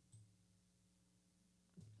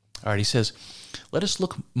 All right, he says, let us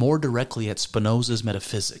look more directly at Spinoza's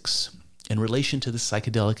metaphysics in relation to the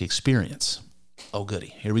psychedelic experience. Oh,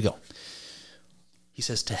 goody. Here we go. He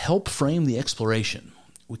says, to help frame the exploration,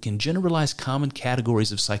 we can generalize common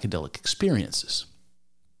categories of psychedelic experiences.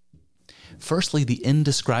 Firstly, the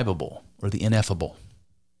indescribable or the ineffable.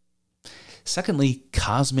 Secondly,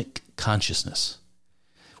 cosmic consciousness,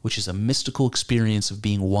 which is a mystical experience of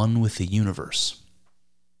being one with the universe.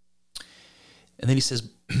 And then he says,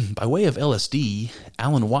 by way of LSD,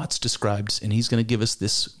 Alan Watts describes, and he's going to give us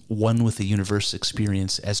this one with the universe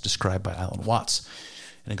experience as described by Alan Watts.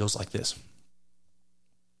 And it goes like this.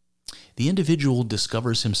 The individual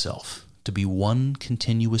discovers himself to be one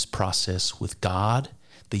continuous process with God,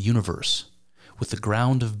 the universe, with the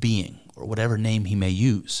ground of being, or whatever name he may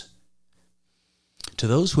use. To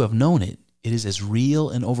those who have known it, it is as real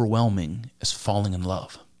and overwhelming as falling in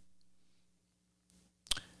love.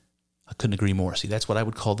 I couldn't agree more. See, that's what I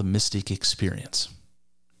would call the mystic experience.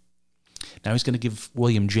 Now he's going to give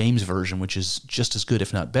William James' version, which is just as good,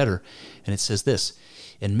 if not better. And it says this,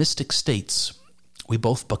 in mystic states, we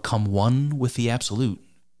both become one with the absolute,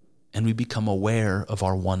 and we become aware of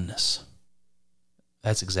our oneness.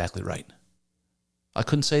 That's exactly right. I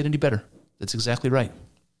couldn't say it any better. That's exactly right.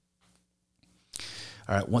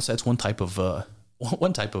 All right, that's one type of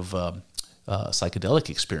psychedelic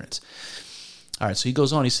experience. All right, so he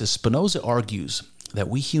goes on. He says, Spinoza argues that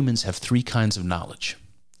we humans have three kinds of knowledge.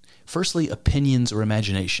 Firstly, opinions or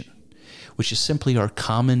imagination, which is simply our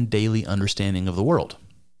common daily understanding of the world.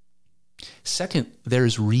 Second, there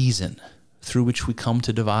is reason, through which we come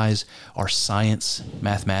to devise our science,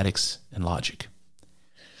 mathematics, and logic.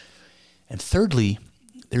 And thirdly,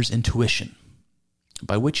 there's intuition,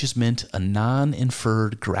 by which is meant a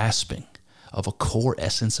non-inferred grasping of a core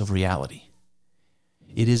essence of reality.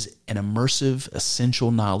 It is an immersive,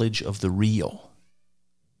 essential knowledge of the real.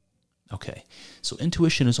 Okay, so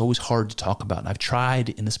intuition is always hard to talk about, and I've tried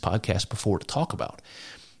in this podcast before to talk about.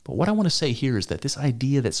 But what I want to say here is that this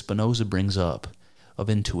idea that Spinoza brings up of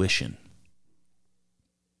intuition,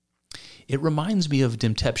 it reminds me of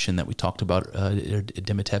Demeteption that we talked about,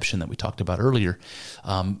 earlier.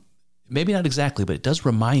 Maybe not exactly, but it does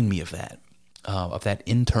remind me of that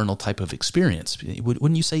internal type of experience.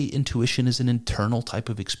 Wouldn't you say intuition is an internal type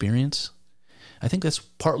of experience? I think that's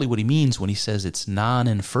partly what he means when he says it's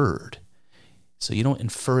non-inferred. So you don't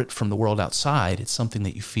infer it from the world outside. It's something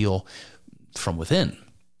that you feel from within.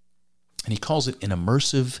 And he calls it an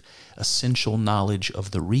immersive, essential knowledge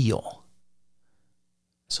of the real.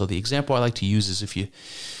 So the example I like to use is if you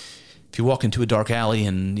walk into a dark alley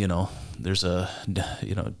and, there's a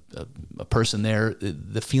person there,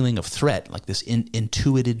 the feeling of threat, like this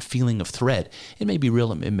intuited feeling of threat. It may be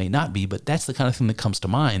real, it may not be, but that's the kind of thing that comes to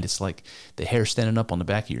mind. It's like the hair standing up on the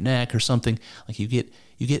back of your neck or something. Like you get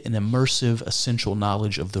an immersive, essential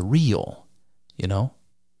knowledge of the real,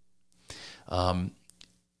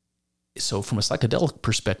 So from a psychedelic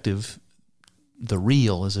perspective, the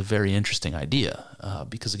real is a very interesting idea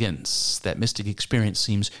because, again, that mystic experience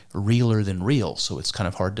seems realer than real. So it's kind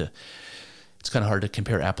of hard to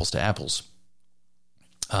compare apples to apples.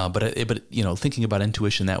 But thinking about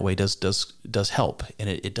intuition that way does help, and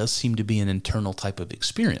it does seem to be an internal type of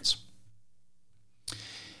experience.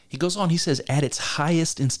 He goes on. He says, at its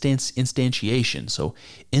highest instantiation, so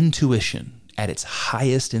intuition at its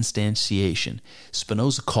highest instantiation,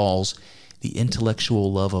 Spinoza calls the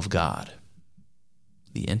intellectual love of God.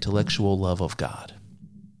 The intellectual love of God.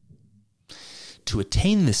 To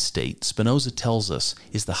attain this state, Spinoza tells us,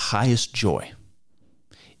 is the highest joy.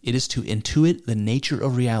 It is to intuit the nature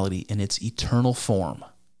of reality in its eternal form.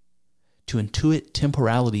 To intuit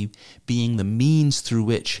temporality being the means through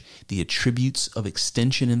which the attributes of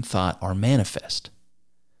extension in thought are manifest.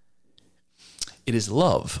 It is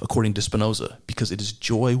love, according to Spinoza, because it is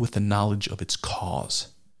joy with the knowledge of its cause.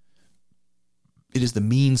 It is the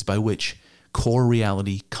means by which core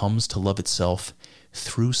reality comes to love itself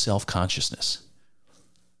through self-consciousness.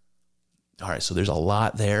 All right, so there's a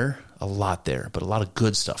lot there, but a lot of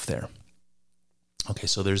good stuff there. Okay,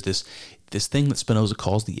 so there's this thing that Spinoza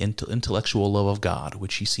calls the intellectual love of God,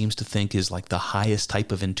 which he seems to think is like the highest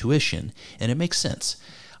type of intuition, and it makes sense.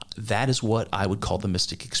 That is what I would call the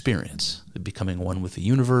mystic experience, becoming one with the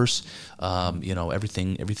universe.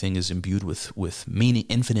 Everything is imbued with meaning,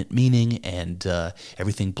 infinite meaning, and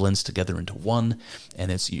everything blends together into one.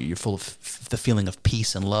 And you're full of the feeling of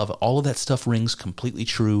peace and love. All of that stuff rings completely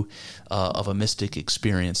true of a mystic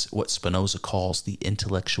experience, what Spinoza calls the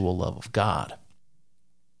intellectual love of God.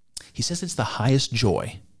 He says it's the highest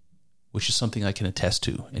joy, which is something I can attest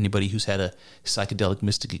to. Anybody who's had a psychedelic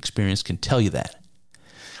mystic experience can tell you that.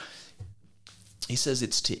 He says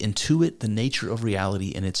it's to intuit the nature of reality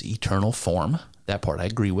in its eternal form. That part I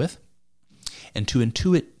agree with. And to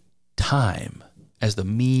intuit time as the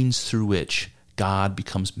means through which God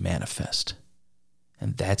becomes manifest.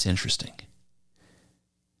 And that's interesting.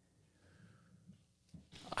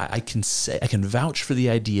 I can vouch for the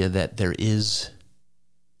idea that there is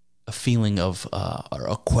a feeling of, or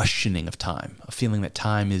a questioning of time, a feeling that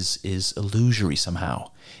time is illusory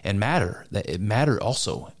somehow, and matter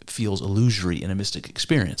also feels illusory in a mystic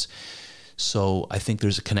experience. So I think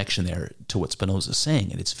there's a connection there to what Spinoza is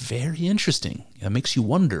saying, and it's very interesting. It makes you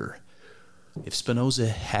wonder if Spinoza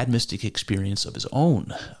had mystic experience of his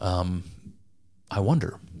own. I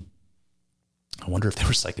wonder if they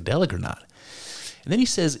were psychedelic or not. And then he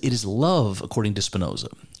says it is love, according to Spinoza,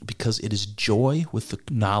 because it is joy with the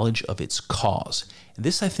knowledge of its cause. And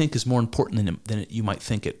this, I think, is more important than you might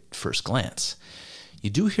think at first glance.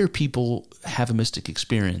 You do hear people have a mystic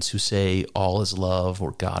experience who say all is love,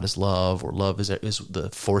 or God is love, or love is the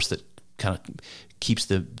force that kind of keeps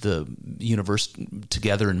the universe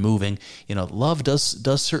together and moving. Love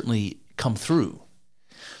does certainly come through.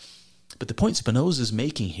 But the point Spinoza is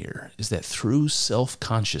making here is that through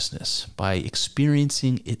self-consciousness, by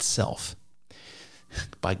experiencing itself,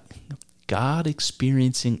 by God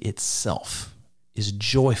experiencing itself, is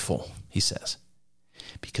joyful, he says,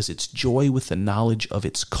 because it's joy with the knowledge of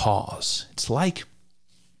its cause. It's like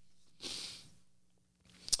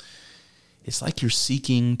you're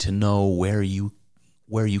seeking to know where you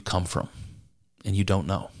come from, and you don't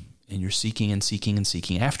know, and you're seeking and seeking and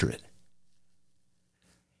seeking after it.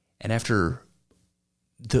 And after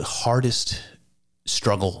the hardest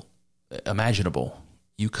struggle imaginable,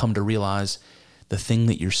 you come to realize the thing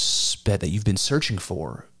that you've been searching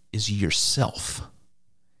for is yourself.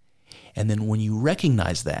 And then when you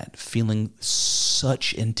recognize that, feeling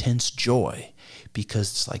such intense joy,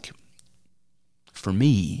 because it's like, for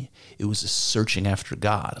me, it was a searching after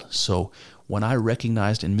God. So when I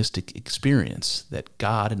recognized in mystic experience that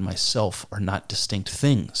God and myself are not distinct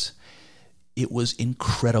things, it was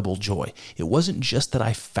incredible joy. It wasn't just that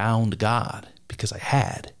I found God, because I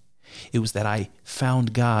had. It was that I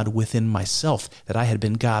found God within myself, that I had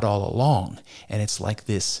been God all along. And it's like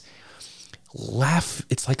this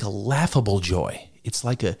it's like a laughable joy. It's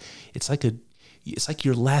like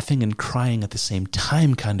you're laughing and crying at the same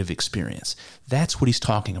time kind of experience. That's what he's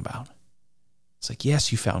talking about. It's like,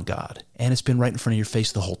 yes, you found God, and it's been right in front of your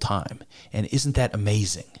face the whole time. And isn't that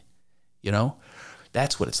amazing?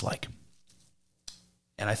 That's what it's like.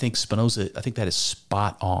 And I think that is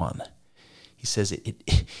spot on. He says it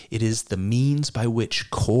is the means by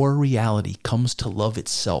which core reality comes to love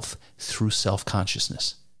itself through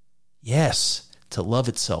self-consciousness. Yes, to love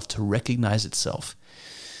itself, to recognize itself.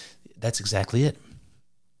 That's exactly it.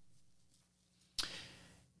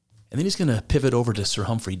 And then he's going to pivot over to Sir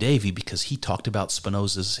Humphrey Davy because he talked about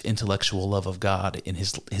Spinoza's intellectual love of God in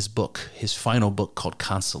his book, his final book called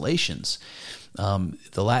Consolations.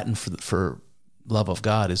 The Latin for love of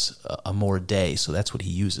God is amor Dei, so that's what he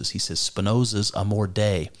uses. He says Spinoza's amor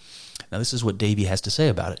Dei. Now this is what Davy has to say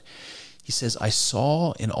about it. He says, I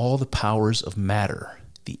saw in all the powers of matter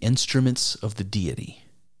the instruments of the deity.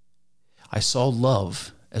 I saw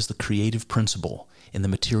love as the creative principle in the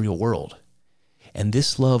material world, and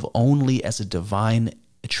this love only as a divine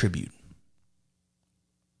attribute.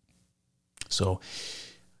 So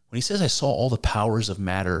when he says I saw all the powers of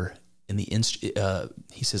matter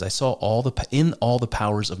he says I saw in all the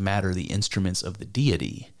powers of matter the instruments of the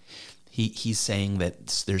deity. He's saying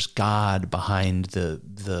that there's God behind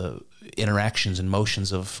the interactions and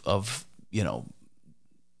motions of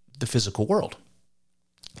the physical world,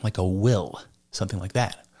 like a will, something like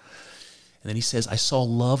that. And then he says, I saw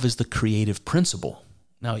love as the creative principle.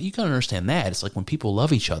 Now, you can understand that. It's like when people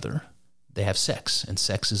love each other, they have sex, and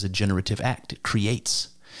sex is a generative act. It creates.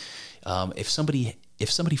 If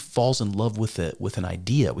somebody falls in love with an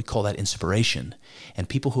idea, we call that inspiration. And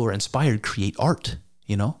people who are inspired create art,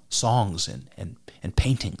 songs and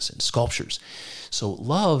paintings and sculptures. So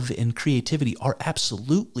love and creativity are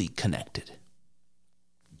absolutely connected.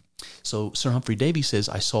 So Sir Humphrey Davy says,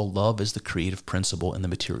 I saw love as the creative principle in the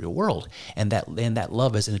material world, and that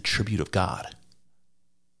love as an attribute of God.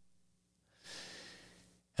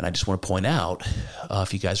 And I just want to point out,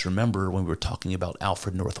 if you guys remember when we were talking about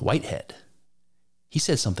Alfred North Whitehead, he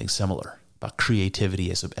said something similar about creativity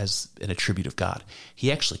as an attribute of God.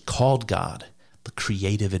 He actually called God the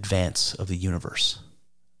creative advance of the universe.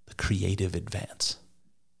 The creative advance.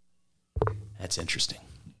 That's interesting.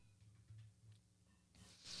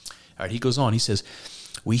 All right, he goes on. He says,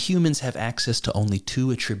 we humans have access to only two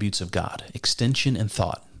attributes of God, extension and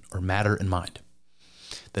thought, or matter and mind.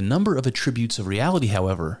 The number of attributes of reality,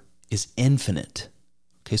 however, is infinite.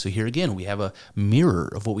 Okay, so here again, we have a mirror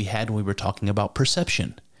of what we had when we were talking about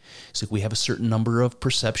perception. So we have a certain number of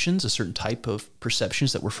perceptions, a certain type of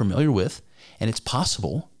perceptions that we're familiar with, and it's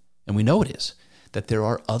possible, and we know it is, that there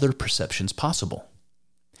are other perceptions possible.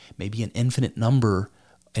 Maybe an infinite number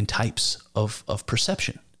and types of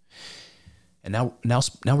perception. And now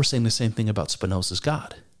we're saying the same thing about Spinoza's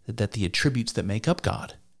God, that the attributes that make up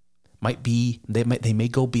God they may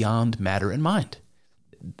go beyond matter and mind.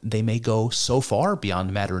 They may go so far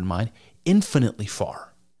beyond matter and mind, infinitely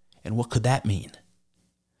far. And what could that mean?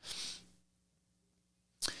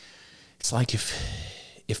 It's like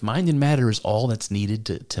if mind and matter is all that's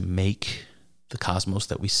needed to make the cosmos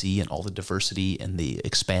that we see and all the diversity and the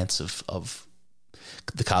expanse of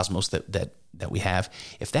the cosmos that we have,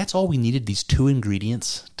 if that's all we needed, these two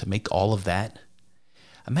ingredients to make all of that,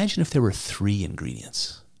 imagine if there were 3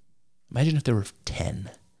 ingredients. Imagine if there were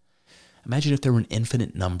 10. Imagine if there were an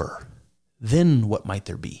infinite number. Then what might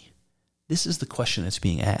there be? This is the question that's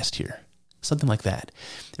being asked here. Something like that.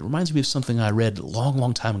 It reminds me of something I read a long,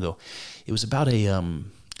 long time ago. It was about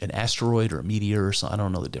an asteroid or a meteor or something. I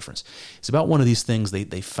don't know the difference. It's about one of these things.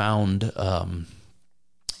 They found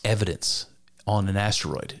evidence on an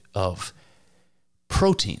asteroid of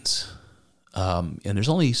proteins. And there's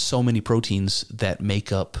only so many proteins that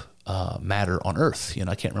make up matter on Earth.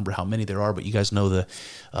 I can't remember how many there are, but you guys know the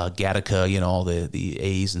Gattaca, all the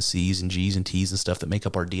A's and C's and G's and T's and stuff that make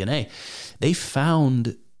up our DNA. They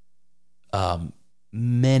found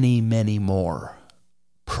many, many more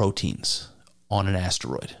proteins on an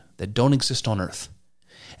asteroid that don't exist on Earth.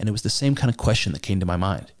 And it was the same kind of question that came to my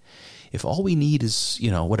mind. If all we need is,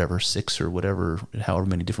 6 or whatever, however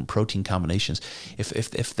many different protein combinations,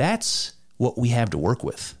 if that's what we have to work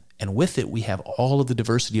with, and with it we have all of the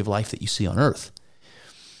diversity of life that you see on Earth,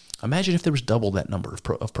 imagine if there was double that number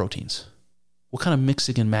of proteins. What kind of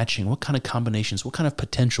mixing and matching, what kind of combinations, what kind of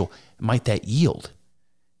potential might that yield?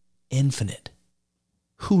 Infinite.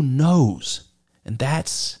 Who knows? And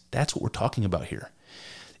that's what we're talking about here.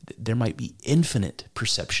 There might be infinite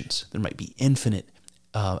perceptions. There might be infinite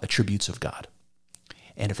attributes of God.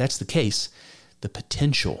 And if that's the case, the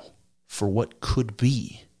potential for what could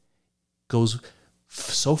be goes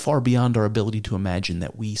so far beyond our ability to imagine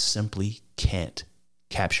that we simply can't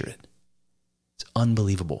capture it. It's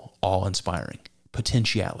unbelievable, awe-inspiring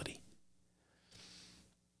potentiality.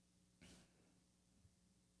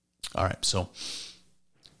 All right, so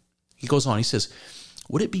he goes on. He says,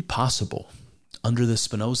 would it be possible under the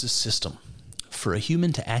Spinoza system for a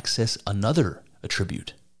human to access another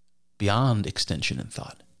attribute beyond extension and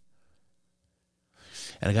thought.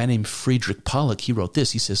 And a guy named Friedrich Pollock, he wrote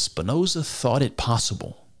this. He says, Spinoza thought it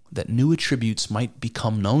possible that new attributes might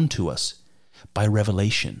become known to us by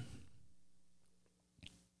revelation.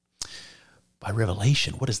 By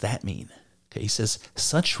revelation, what does that mean? Okay, he says,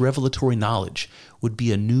 such revelatory knowledge would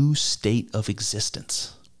be a new state of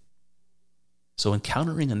existence. So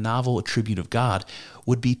encountering a novel attribute of God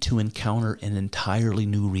would be to encounter an entirely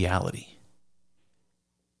new reality.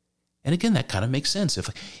 And again, that kind of makes sense.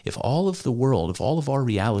 If all of the world, if all of our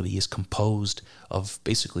reality is composed of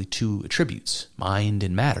basically two attributes, mind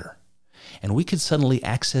and matter, and we could suddenly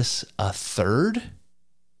access a third,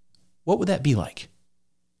 what would that be like?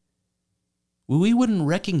 We wouldn't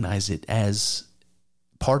recognize it as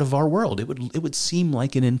part of our world. It would seem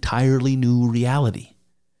like an entirely new reality,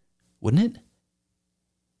 wouldn't it?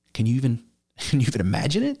 Can you even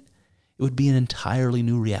imagine it? It would be an entirely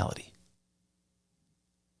new reality.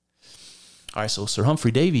 All right, so Sir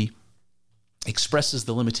Humphrey Davy expresses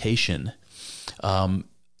the limitation in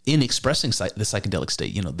expressing the psychedelic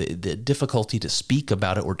state. You know, the difficulty to speak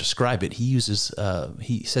about it or describe it. He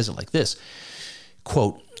says it like this,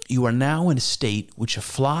 quote, "You are now in a state which a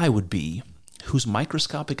fly would be, whose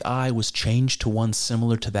microscopic eye was changed to one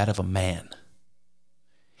similar to that of a man.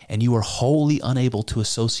 And you are wholly unable to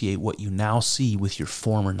associate what you now see with your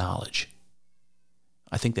former knowledge."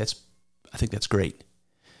 I think that's great.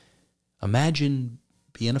 Imagine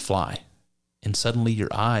being a fly, and suddenly your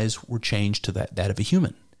eyes were changed to that of a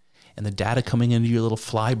human, and the data coming into your little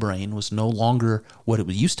fly brain was no longer what it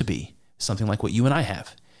used to be, something like what you and I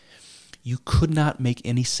have. You could not make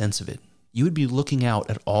any sense of it. You would be looking out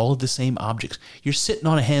at all of the same objects. You're sitting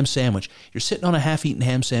on a ham sandwich. You're sitting on a half-eaten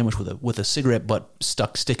ham sandwich with a cigarette butt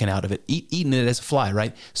sticking out of it, eating it as a fly,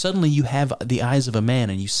 right? Suddenly you have the eyes of a man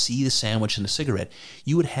and you see the sandwich and the cigarette.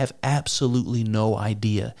 You would have absolutely no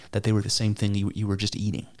idea that they were the same thing you were just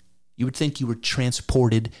eating. You would think you were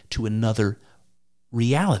transported to another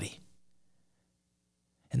reality.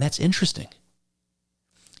 And that's interesting.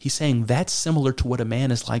 He's saying that's similar to what a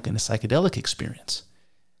man is like in a psychedelic experience.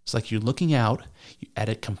 It's like you're looking out at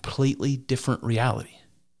a completely different reality.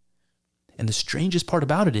 And the strangest part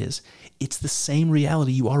about it is, it's the same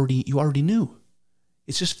reality you already knew.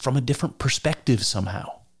 It's just from a different perspective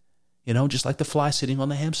somehow. You know, just like the fly sitting on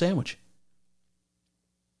the ham sandwich.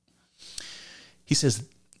 He says,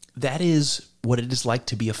 that is what it is like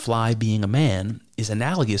to be a fly being a man is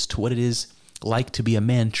analogous to what it is like to be a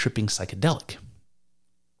man tripping psychedelic.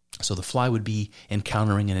 So the fly would be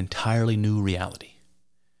encountering an entirely new reality.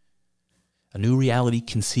 A new reality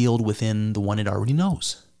concealed within the one it already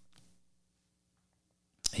knows.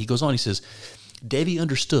 He goes on, he says, Davy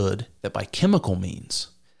understood that by chemical means,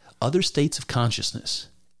 other states of consciousness,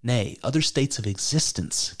 nay, other states of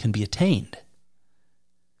existence can be attained.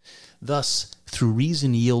 Thus, through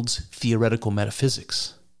reason yields theoretical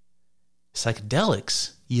metaphysics.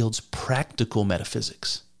 Psychedelics yields practical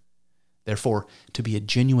metaphysics. Therefore, to be a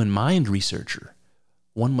genuine mind researcher,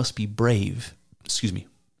 one must brave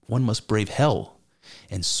hell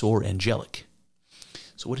and soar angelic.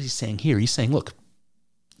 So what is he saying here? He's saying, look,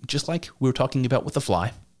 just like we were talking about with the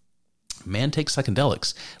fly, man takes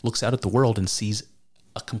psychedelics, looks out at the world and sees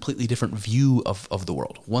a completely different view of the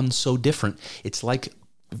world. One so different, it's like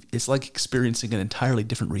experiencing an entirely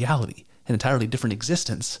different reality, an entirely different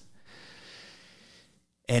existence.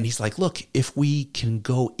 And he's like, look, if we can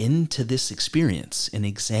go into this experience and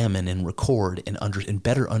examine and record and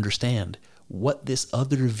better understand what this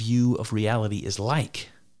other view of reality is like,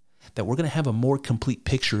 that we're going to have a more complete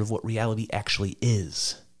picture of what reality actually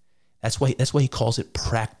is. That's why he calls it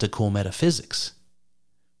practical metaphysics.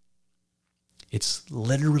 It's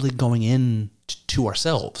literally going in to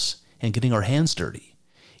ourselves and getting our hands dirty,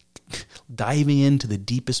 diving into the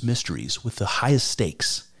deepest mysteries with the highest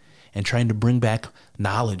stakes and trying to bring back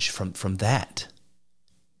knowledge from that.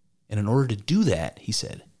 And in order to do that, he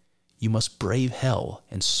said, you must brave hell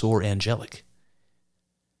and soar angelic.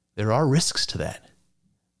 There are risks to that.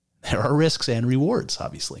 There are risks and rewards,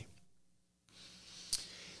 obviously.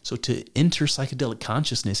 So to enter psychedelic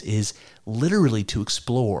consciousness is literally to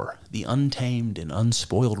explore the untamed and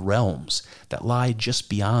unspoiled realms that lie just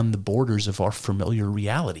beyond the borders of our familiar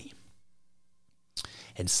reality.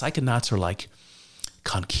 And psychonauts are like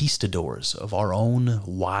conquistadors of our own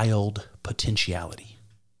wild potentiality.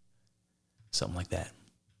 Something like that.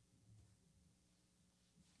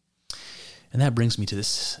 And that brings me to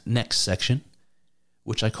this next section,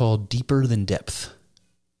 which I call Deeper Than Depth.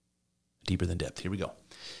 Deeper Than Depth. Here we go.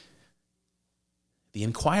 The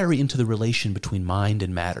inquiry into the relation between mind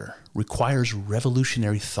and matter requires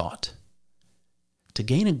revolutionary thought.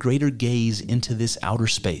 to gain a greater gaze into this outer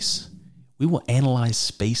space, we will analyze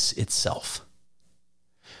space itself.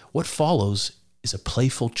 What follows is a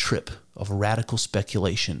playful trip of radical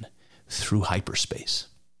speculation through hyperspace.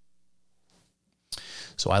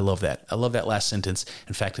 So I love that. I love that last sentence.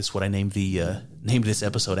 In fact, it's what I named this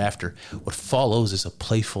episode after. What follows is a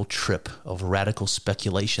playful trip of radical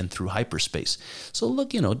speculation through hyperspace. So look,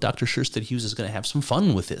 Dr. Sherstead Hughes is going to have some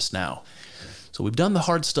fun with this now. So we've done the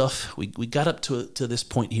hard stuff. We got up to this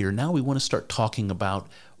point here. Now we want to start talking about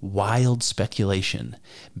wild speculation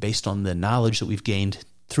based on the knowledge that we've gained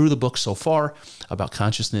through the book so far about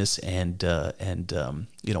consciousness and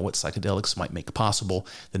what psychedelics might make possible,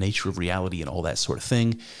 the nature of reality, and all that sort of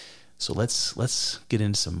thing. So let's get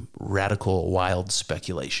into some radical, wild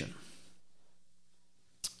speculation.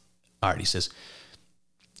 All right, he says,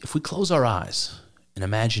 if we close our eyes and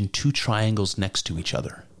imagine two triangles next to each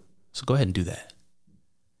other, so go ahead and do that,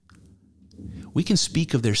 we can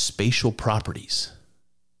speak of their spatial properties.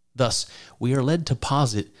 Thus, we are led to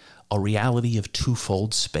posit a reality of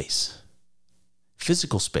twofold space: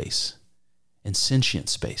 physical space and sentient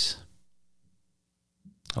space.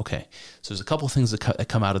 Okay, so there's a couple of things that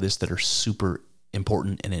come out of this that are super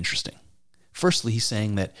important and interesting. Firstly, he's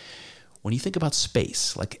saying that when you think about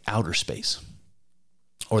space, like outer space,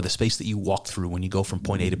 or the space that you walk through when you go from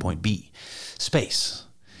point A to point B, space,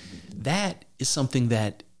 that is something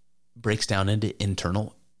that breaks down into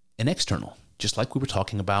internal and external. Just like we were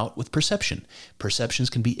talking about with perception.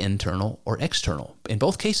 Perceptions can be internal or external. In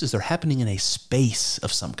both cases, they're happening in a space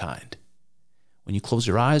of some kind. When you close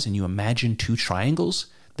your eyes and you imagine two triangles,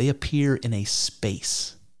 they appear in a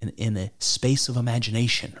space, in a space of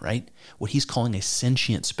imagination, right? What he's calling a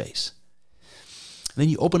sentient space. And then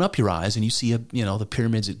you open up your eyes and you see the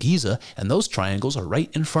pyramids at Giza, and those triangles are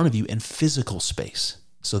right in front of you in physical space.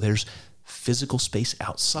 So there's physical space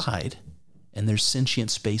outside, and there's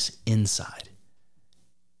sentient space inside.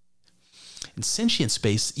 In sentient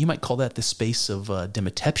space, you might call that the space of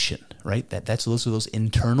demeteption, right? Those are those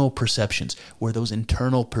internal perceptions, where those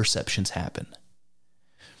internal perceptions happen.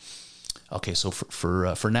 Okay, so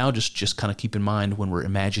for now, just kind of keep in mind when we're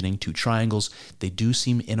imagining two triangles, they do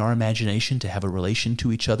seem in our imagination to have a relation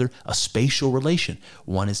to each other, a spatial relation.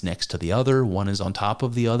 One is next to the other, one is on top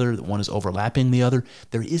of the other, one is overlapping the other.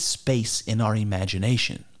 There is space in our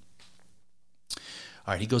imagination.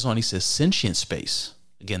 All right, he goes on, he says, sentient space,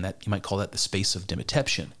 again, that you might call that the space of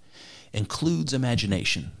demeteption, includes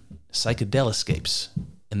imagination, psychedeliscapes,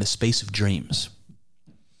 and the space of dreams.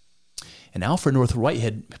 And Alfred North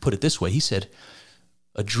Whitehead put it this way. He said,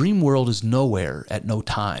 a dream world is nowhere at no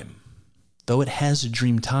time, though it has a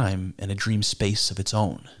dream time and a dream space of its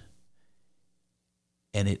own.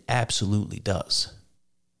 And it absolutely does.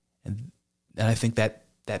 And I think that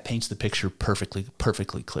paints the picture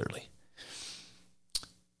perfectly clearly.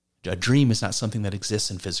 A dream is not something that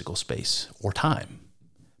exists in physical space or time,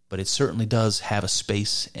 but it certainly does have a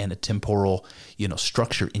space and a temporal,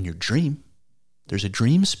 structure in your dream. There's a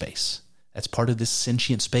dream space. That's part of this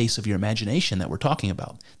sentient space of your imagination that we're talking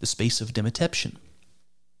about, the space of demeteption.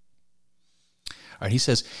 All right, he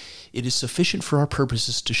says, it is sufficient for our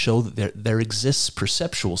purposes to show that there exists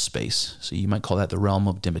perceptual space, so you might call that the realm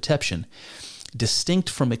of demeteption, distinct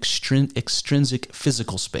from extrinsic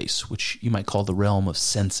physical space, which you might call the realm of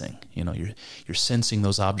sensing. You're sensing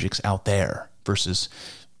those objects out there versus,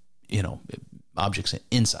 objects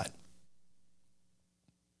inside.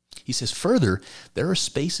 He says, further, there are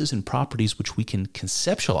spaces and properties which we can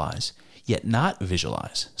conceptualize, yet not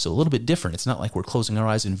visualize. So a little bit different. It's not like we're closing our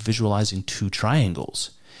eyes and visualizing two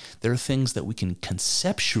triangles. There are things that we can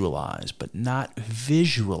conceptualize, but not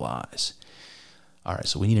visualize. All right,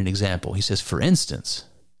 so we need an example. He says, for instance,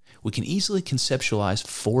 we can easily conceptualize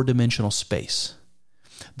four-dimensional space.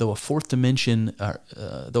 Though a fourth dimension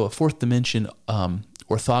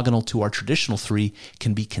orthogonal to our traditional three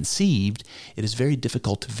can be conceived, it is very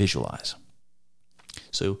difficult to visualize.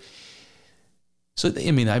 So I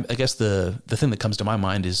guess the thing that comes to my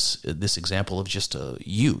mind is this example of just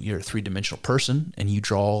you're a three-dimensional person, and you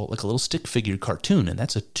draw like a little stick figure cartoon, and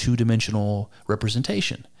that's a two-dimensional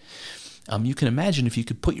representation. You can imagine if you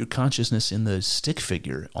could put your consciousness in the stick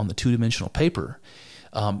figure on the two-dimensional paper,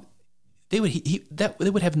 they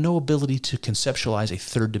would have no ability to conceptualize a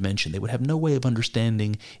third dimension. They would have no way of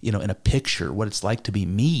understanding, in a picture, what it's like to be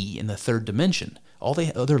me in the third dimension.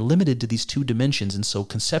 They're limited to these two dimensions, and so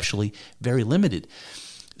conceptually very limited.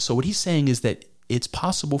 So what he's saying is that it's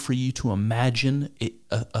possible for you to imagine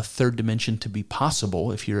a third dimension to be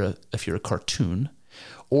possible if you're a cartoon,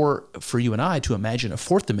 or for you and I to imagine a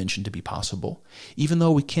fourth dimension to be possible, even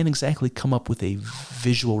though we can't exactly come up with a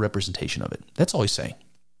visual representation of it. That's all he's saying.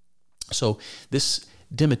 So this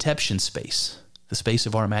demiteption space, the space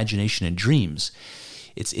of our imagination and dreams,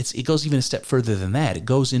 it goes even a step further than that. It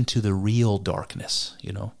goes into the real darkness,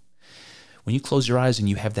 you know. When you close your eyes and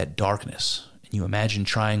you have that darkness, and you imagine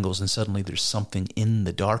triangles and suddenly there's something in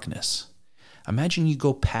the darkness. Imagine you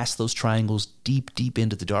go past those triangles deep, deep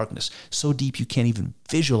into the darkness, so deep you can't even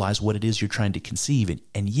visualize what it is you're trying to conceive,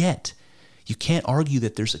 and yet you can't argue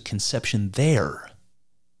that there's a conception there.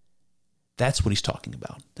 That's what he's talking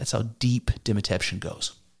about. That's how deep demiteption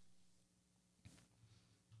goes.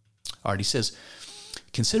 All right, he says,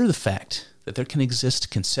 consider the fact that there can exist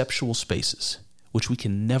conceptual spaces which we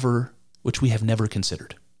have never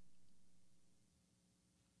considered.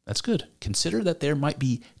 That's good. Consider that there might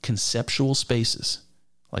be conceptual spaces.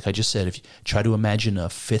 Like I just said, if you try to imagine a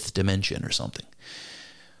fifth dimension or something,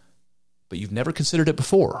 but you've never considered it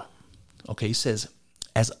before. Okay, he says,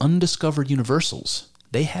 as undiscovered universals,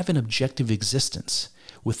 they have an objective existence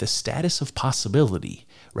with the status of possibility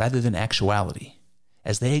rather than actuality,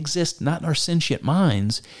 as they exist not in our sentient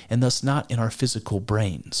minds and thus not in our physical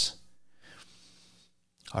brains.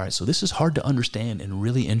 All right, so this is hard to understand and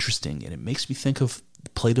really interesting, and it makes me think of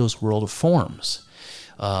Plato's world of forms.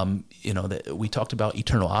 We talked about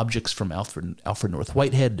eternal objects from Alfred North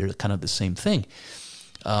Whitehead. They're kind of the same thing.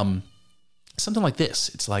 Something like this.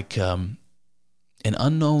 It's like an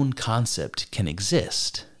unknown concept can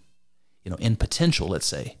exist, in potential, let's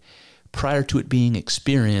say, prior to it being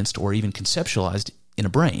experienced or even conceptualized in a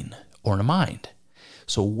brain or in a mind.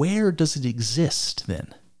 So where does it exist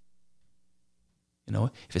then?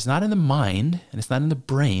 If it's not in the mind and it's not in the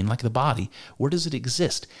brain like the body, where does it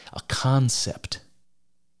exist? A concept.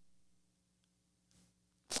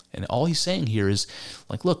 And all he's saying here is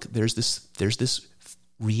like, look, there's this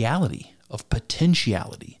reality of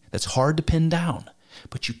potentiality that's hard to pin down,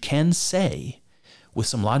 but you can say with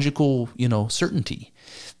some logical, certainty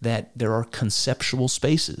that there are conceptual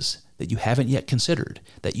spaces that you haven't yet considered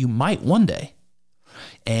that you might one day.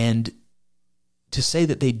 And to say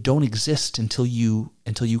that they don't exist until you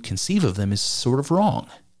conceive of them is sort of wrong.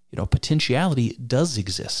 Potentiality does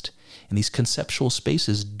exist, and these conceptual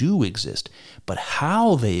spaces do exist, but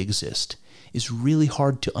how they exist is really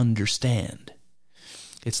hard to understand.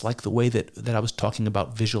 It's like the way that I was talking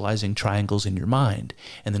about visualizing triangles in your mind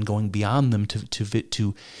and then going beyond them to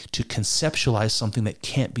conceptualize something that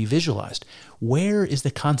can't be visualized. Where is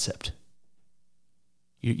the concept?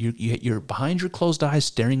 You're behind your closed eyes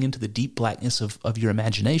staring into the deep blackness of your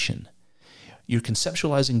imagination. You're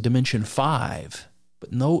conceptualizing dimension 5,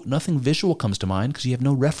 but nothing visual comes to mind because you have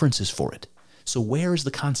no references for it. So where is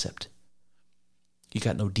the concept? You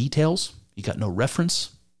got no details, you got no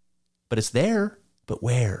reference, but it's there, but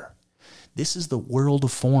where? This is the world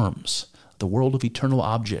of forms, the world of eternal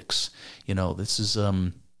objects. This is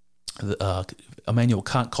Immanuel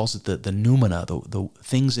Kant calls it the noumena, the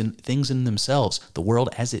things in themselves, the world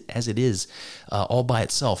as it is, all by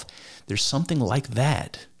itself. There's something like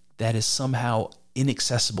that is somehow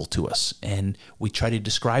inaccessible to us, and we try to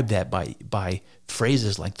describe that by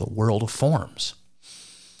phrases like the world of forms.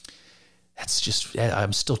 That's just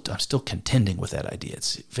I'm still contending with that idea.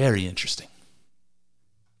 It's very interesting.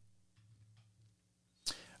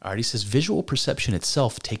 All right, he says visual perception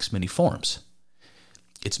itself takes many forms.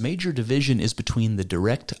 Its major division is between the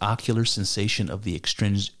direct ocular sensation of the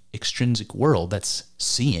extrinsic world, that's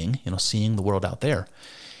seeing the world out there,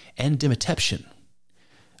 and demiteption,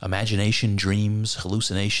 imagination, dreams,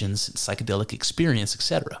 hallucinations, psychedelic experience,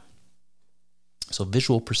 etc. So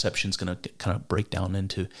visual perception is going to kind of break down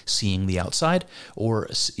into seeing the outside or,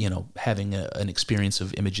 having an experience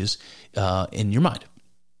of images in your mind.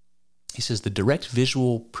 He says the direct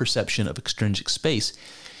visual perception of extrinsic space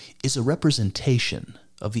is a representation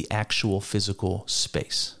of the actual physical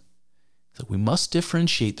space. So we must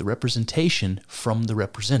differentiate the representation from the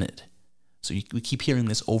represented. So we keep hearing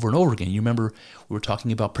this over and over again. You remember we were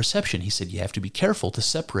talking about perception. He said you have to be careful to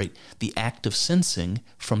separate the act of sensing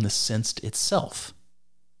from the sensed itself.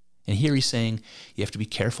 And here he's saying you have to be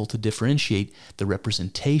careful to differentiate the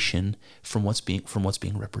representation from what's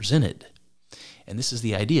being represented. And this is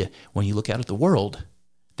the idea. When you look out at the world,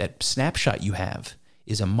 that snapshot you have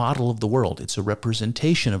is a model of the world. It's a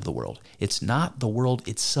representation of the world. It's not the world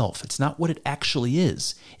itself. It's not what it actually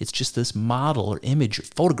is. It's just this model or image or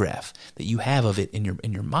photograph that you have of it in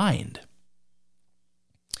your mind.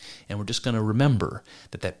 And we're just going to remember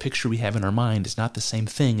that picture we have in our mind is not the same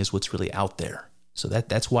thing as what's really out there. So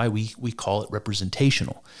that's why we call it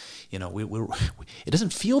representational. It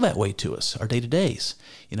doesn't feel that way to us, our day-to-days.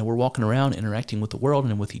 We're walking around interacting with the world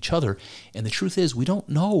and with each other, and the truth is we don't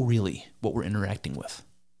know really what we're interacting with.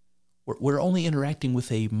 We're only interacting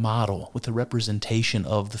with a model, with a representation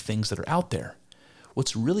of the things that are out there.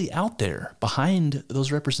 What's really out there behind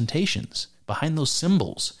those representations, behind those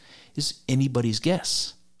symbols, is anybody's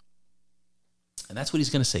guess. And that's what he's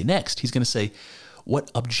going to say next. He's going to say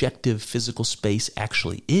what objective physical space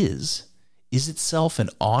actually is itself an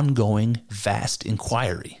ongoing, vast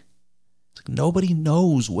inquiry. It's like nobody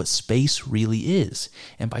knows what space really is.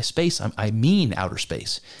 And by space, I mean outer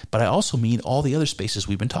space, but I also mean all the other spaces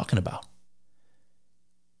we've been talking about.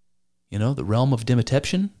 You know, the realm of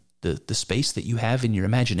Dimeteption, the space that you have in your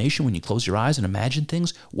imagination when you close your eyes and imagine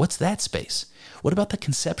things, what's that space? What about the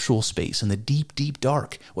conceptual space and the deep, deep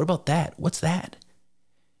dark? What about that? What's that?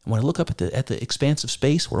 And when I look up at the expanse of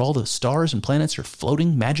space where all the stars and planets are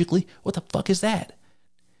floating magically, what the fuck is that?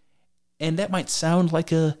 And that might sound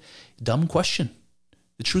like a dumb question.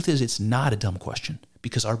 The truth is, it's not a dumb question,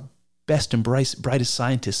 because our best and brightest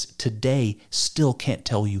scientists today still can't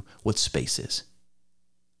tell you what space is.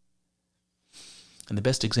 And the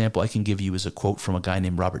best example I can give you is a quote from a guy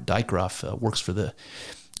named Robert Dykhoff, works for the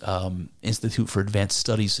Institute for Advanced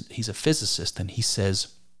Studies. He's a physicist, and he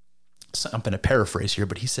says, I'm going to paraphrase here,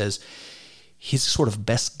 but he says his sort of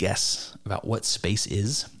best guess about what space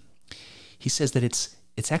is. He says that it's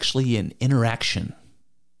actually an interaction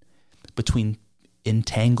between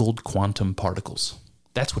entangled quantum particles.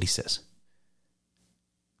 That's what he says.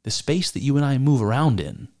 The space that you and I move around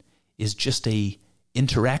in is just a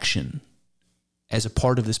interaction as a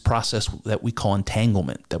part of this process that we call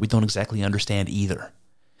entanglement, that we don't exactly understand either.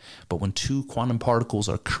 But when two quantum particles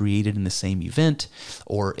are created in the same event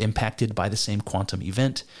or impacted by the same quantum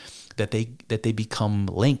event, that they become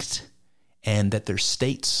linked, and that their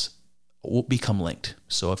states will become linked.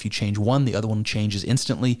 So if you change one, the other one changes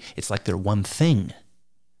instantly. It's like they're one thing.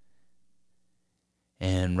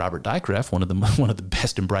 And Robert Dykhoff, one of the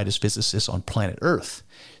best and brightest physicists on planet Earth,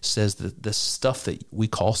 says that the stuff that we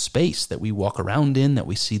call space, that we walk around in, that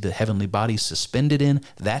we see the heavenly bodies suspended in,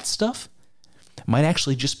 that stuff might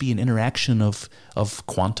actually just be an interaction of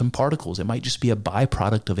quantum particles. It might just be a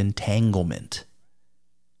byproduct of entanglement.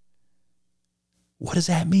 What does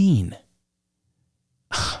that mean?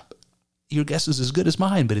 Your guess is as good as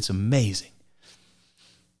mine, but it's amazing.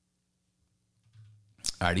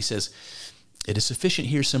 All right, he says, it is sufficient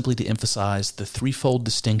here simply to emphasize the threefold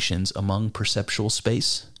distinctions among perceptual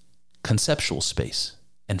space, conceptual space,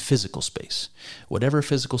 and physical space. Whatever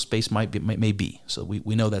physical space may be. So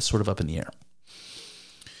we know that's sort of up in the air.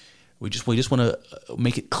 We just want to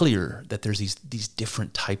make it clear that there's these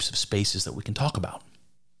different types of spaces that we can talk about.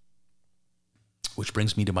 Which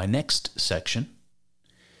brings me to my next section,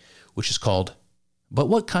 which is called, but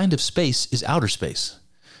what kind of space is outer space?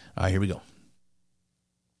 All right, here we go.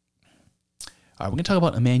 All right, we're going to talk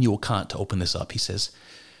about Immanuel Kant to open this up. He says,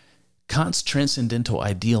 Kant's transcendental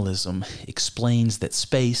idealism explains that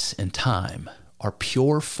space and time are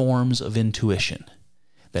pure forms of intuition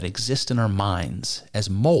that exist in our minds as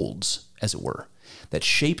molds, as it were, that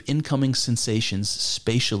shape incoming sensations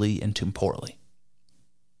spatially and temporally.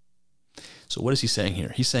 So what is he saying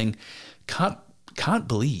here? He's saying Kant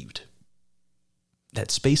believed that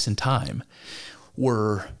space and time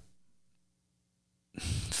were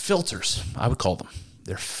filters, I would call them.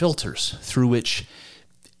 They're filters through which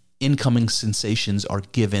incoming sensations are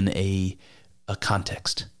given a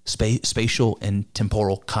context, spatial and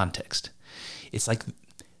temporal context. It's like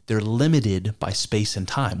they're limited by space and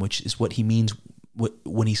time, which is what he means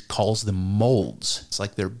when he calls them molds. It's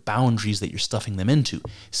like they're boundaries that you're stuffing them into.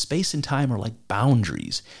 Space and time are like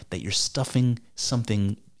boundaries that you're stuffing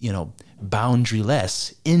something,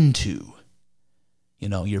 boundaryless into.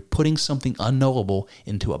 You're putting something unknowable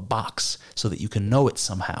into a box so that you can know it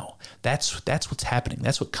somehow. That's what's happening.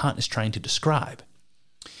 That's what Kant is trying to describe.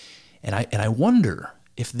 And I wonder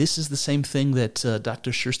if this is the same thing that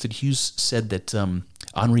Dr. Shersted Hughes said that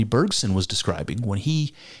Henri Bergson was describing when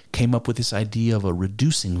he came up with this idea of a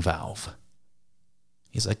reducing valve.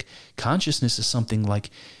 He's like, consciousness is something like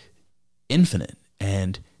infinite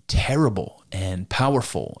and terrible and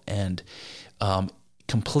powerful and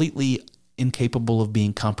completely incapable of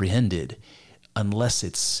being comprehended unless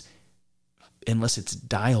it's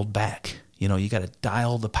dialed back. You got to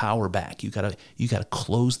dial the power back. You got to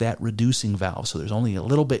close that reducing valve so there's only a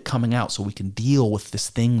little bit coming out so we can deal with this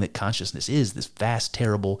thing that consciousness is, this vast,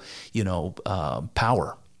 terrible,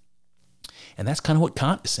 power. And that's kind of what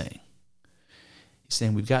Kant is saying. He's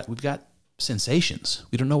saying we've got sensations.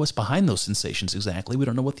 We don't know what's behind those sensations exactly. We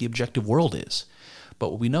don't know what the objective world is. But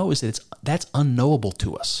what we know is that that's unknowable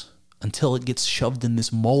to us until it gets shoved in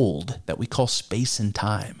this mold that we call space and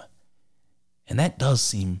time. And that does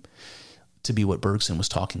seem to be what Bergson was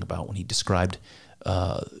talking about when he described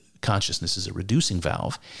consciousness is a reducing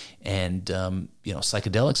valve, and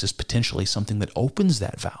psychedelics is potentially something that opens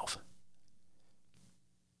that valve.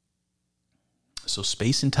 So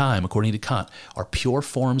space and time, according to Kant, are pure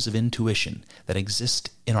forms of intuition that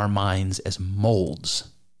exist in our minds as molds.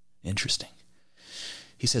 Interesting.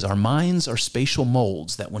 He says our minds are spatial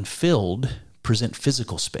molds that when filled present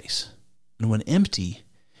physical space, and when empty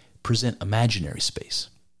present imaginary space.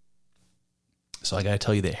 So I got to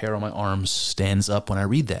tell you, the hair on my arms stands up when I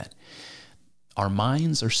read that. Our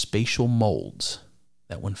minds are spatial molds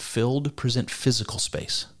that when filled present physical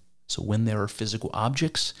space. So when there are physical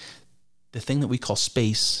objects, the thing that we call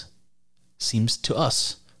space seems to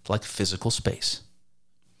us like physical space.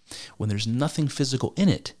 When there's nothing physical in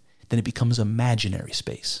it, then it becomes imaginary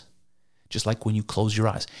space. Just like when you close your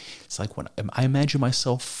eyes. It's like when I imagine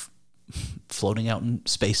myself floating out in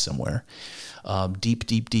space somewhere, deep,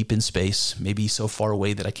 deep, deep in space, maybe so far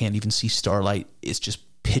away that I can't even see starlight. It's just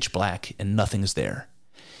pitch black and nothing is there.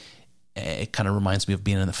 It kind of reminds me of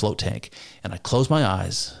being in the float tank. And I close my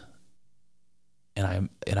eyes, and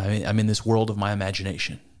I'm in this world of my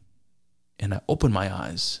imagination. And I open my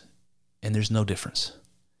eyes, and there's no difference.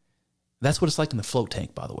 That's what it's like in the float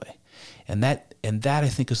tank, by the way. And that I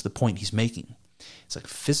think is the point he's making. It's like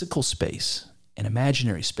physical space and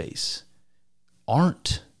imaginary space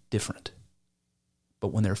aren't different. But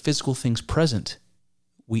when there are physical things present,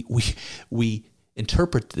 we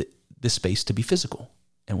interpret this space to be physical.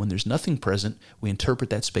 And when there's nothing present, we interpret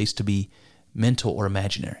that space to be mental or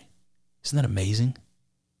imaginary. Isn't that amazing?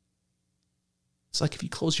 It's like if you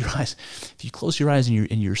close your eyes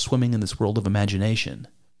and you're swimming in this world of imagination,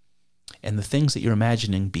 and the things that you're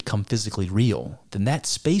imagining become physically real, then that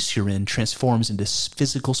space you're in transforms into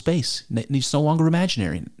physical space. It's no longer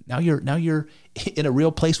imaginary. Now you're in a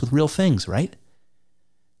real place with real things, right?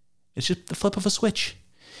 It's just the flip of a switch.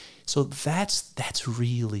 So that's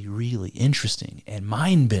really, really interesting and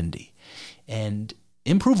mind-bending and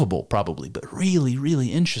improvable probably, but really, really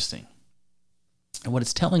interesting. And what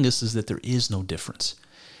it's telling us is that there is no difference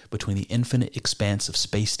between the infinite expanse of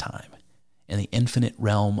space-time and the infinite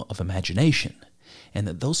realm of imagination, and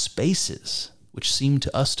that those spaces, which seem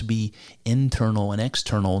to us to be internal and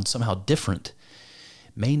external and somehow different,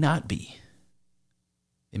 may not be.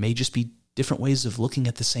 It may just be different ways of looking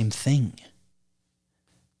at the same thing.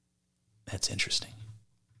 That's interesting.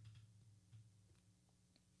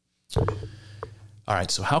 All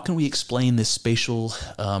right, so how can we explain this spatial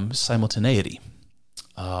simultaneity?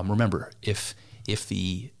 Remember, if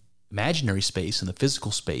the imaginary space and the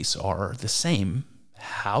physical space are the same,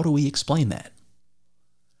 how do we explain that?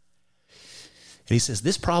 And he says,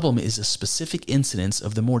 this problem is a specific incidence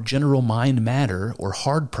of the more general mind-matter or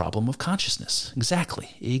hard problem of consciousness.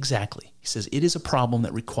 Exactly. He says, it is a problem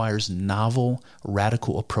that requires novel,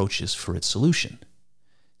 radical approaches for its solution.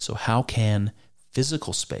 So how can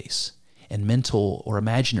physical space and mental or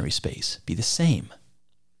imaginary space be the same?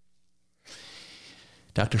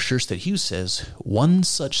 Dr. Sherstead Hughes says, one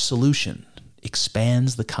such solution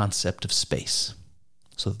expands the concept of space.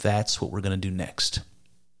 So that's what we're going to do next.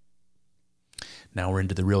 Now we're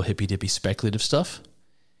into the real hippy-dippy speculative stuff.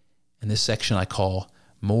 And this section I call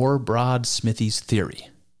Moore, Broad, Smithy's theory,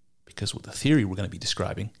 because what the theory we're going to be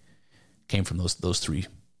describing came from those three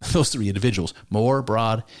individuals, Moore,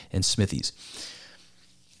 Broad, and Smithy's.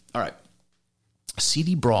 All right.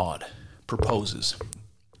 C.D. Broad proposes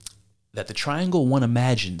that the triangle one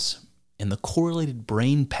imagines and the correlated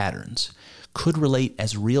brain patterns could relate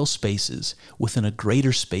as real spaces within a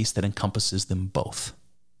greater space that encompasses them both.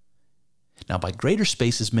 Now, by greater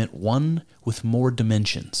space is meant one with more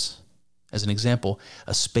dimensions. As an example,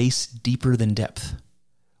 a space deeper than depth,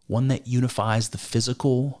 one that unifies the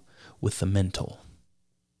physical with the mental.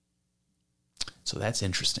 So that's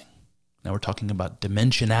interesting. Now we're talking about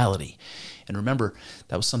dimensionality. And remember,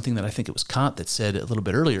 that was something that I think it was Kant that said a little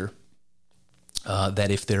bit earlier, that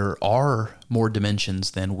if there are more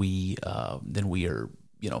dimensions than we are,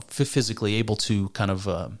 physically able to kind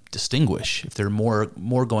of distinguish, if there are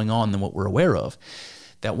more going on than what we're aware of,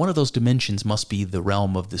 that one of those dimensions must be the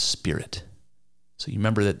realm of the spirit. So you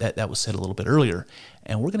remember that was said a little bit earlier,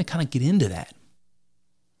 and we're going to kind of get into that.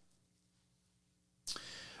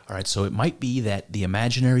 All right, so it might be that the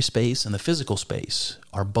imaginary space and the physical space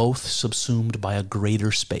are both subsumed by a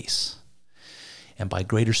greater space. And by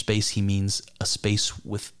greater space, he means a space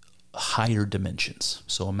with higher dimensions.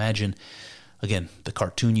 So imagine, again, the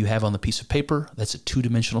cartoon you have on the piece of paper, that's a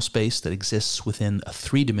two-dimensional space that exists within a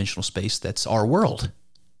three-dimensional space that's our world.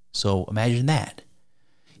 So imagine that.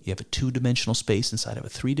 You have a two-dimensional space inside of a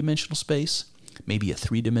three-dimensional space, maybe a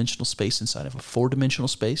three-dimensional space inside of a four-dimensional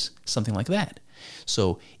space, something like that.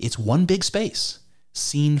 So it's one big space,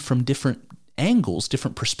 seen from different angles,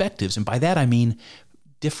 different perspectives. And by that I mean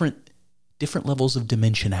different levels of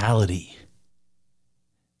dimensionality.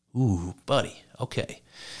 Ooh, buddy. Okay.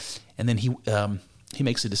 And then he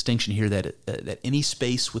makes a distinction here that any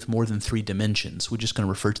space with more than 3 dimensions, we're just going to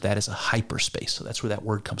refer to that as a hyperspace. So that's where that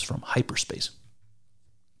word comes from, hyperspace.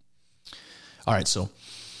 All right, so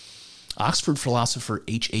Oxford philosopher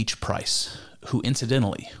H.H. Price, who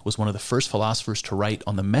incidentally was one of the first philosophers to write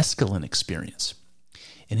on the mescaline experience.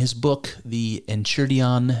 In his book, the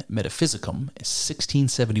Enchiridion Metaphysicum,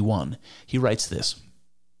 1671, he writes this: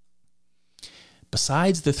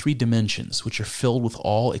 "Besides the 3 dimensions, which are filled with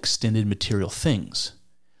all extended material things,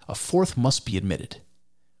 a 4th must be admitted,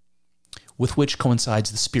 with which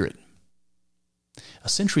coincides the spirit. A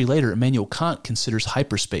century later, Immanuel Kant considers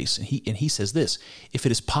hyperspace, and he says this: if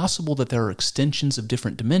it is possible that there are extensions of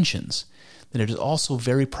different dimensions, then it is also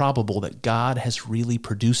very probable that God has really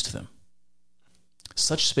produced them.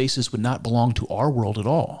 Such spaces would not belong to our world at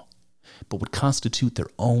all, but would constitute their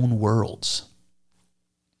own worlds."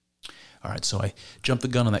 All right, so I jumped the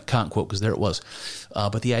gun on that Kant quote because there it was.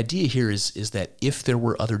 But the idea here is that if there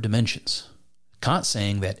were other dimensions, Kant's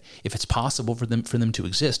saying that if it's possible for them to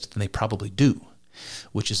exist, then they probably do,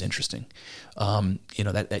 which is interesting.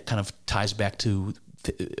 That kind of ties back to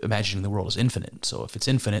imagining the world as infinite. So if it's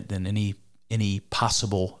infinite, then any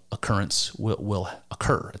possible occurrence will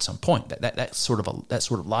occur at some point. That sort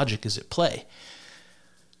of logic is at play.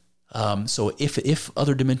 So if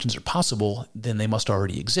other dimensions are possible, then they must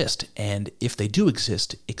already exist. And if they do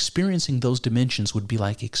exist, experiencing those dimensions would be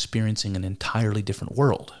like experiencing an entirely different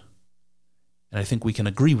world. And I think we can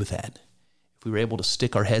agree with that. If we were able to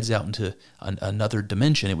stick our heads out into another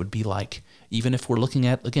dimension, it would be like, even if we're looking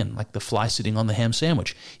at, again, like the fly sitting on the ham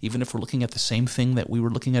sandwich, even if we're looking at the same thing that we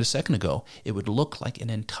were looking at a second ago, it would look like an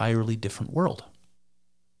entirely different world.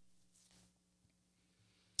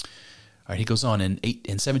 All right, he goes on, in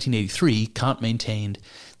 1783, Kant maintained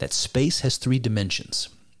that space has 3 dimensions.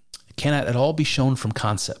 It cannot at all be shown from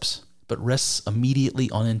concepts, but rests immediately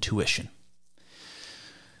on intuition.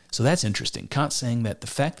 So that's interesting. Kant's saying that the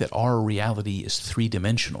fact that our reality is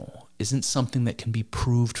 3-dimensional isn't something that can be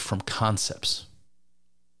proved from concepts.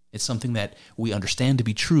 It's something that we understand to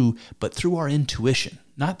be true, but through our intuition,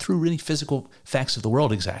 not through really physical facts of the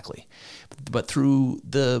world exactly, but through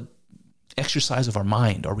the exercise of our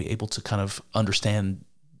mind are we able to kind of understand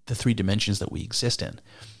the 3 dimensions that we exist in. And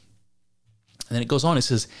then it goes on, it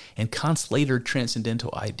says, in Kant's later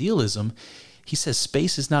transcendental idealism, he says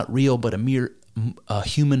space is not real but a mere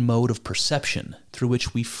human mode of perception through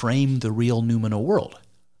which we frame the real noumenal world.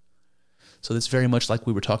 So that's very much like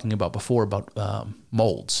we were talking about before about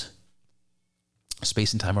molds.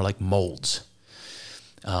 Space and time are like molds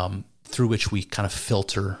through which we kind of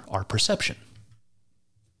filter our perception.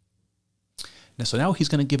 So now he's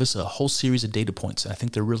going to give us a whole series of data points, and I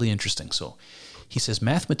think they're really interesting. So he says,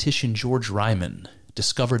 mathematician George Riemann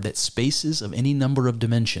discovered that spaces of any number of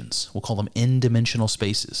dimensions, we'll call them n-dimensional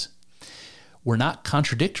spaces, were not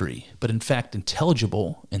contradictory, but in fact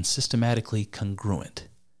intelligible and systematically congruent.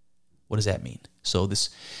 What does that mean? So this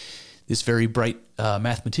very bright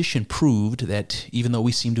mathematician proved that even though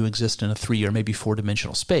we seem to exist in a 3 or maybe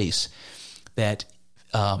 4-dimensional space, that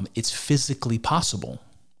it's physically possible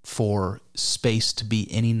for space to be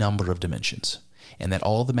any number of dimensions, and that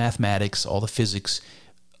all the mathematics, all the physics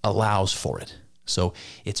allows for it. So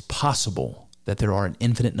it's possible that there are an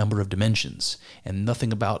infinite number of dimensions, and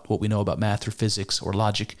nothing about what we know about math or physics or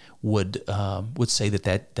logic would say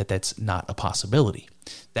that's not a possibility.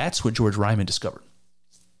 That's what George Riemann discovered.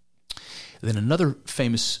 Then another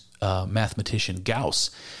famous mathematician, Gauss,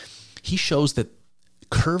 he shows that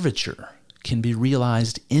curvature can be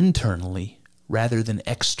realized internally rather than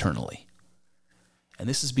externally. And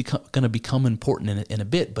this is going to become important in a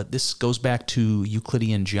bit, but this goes back to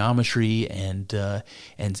Euclidean geometry and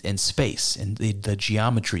space and the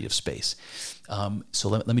geometry of space. So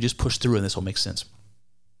let me just push through and this will make sense.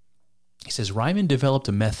 He says, Riemann developed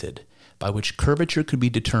a method by which curvature could be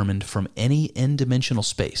determined from any n-dimensional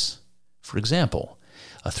space. For example,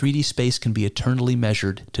 a 3D space can be eternally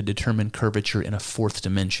measured to determine curvature in a 4th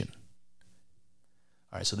dimension.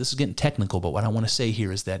 All right, so this is getting technical, but what I want to say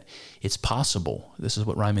here is that it's possible, this is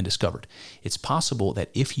what Riemann discovered, it's possible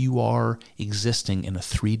that if you are existing in a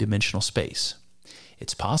 3-dimensional space,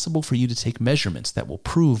 it's possible for you to take measurements that will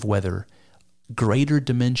prove whether greater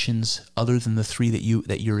dimensions other than the 3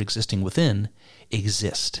 that you're existing within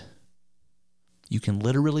exist. You can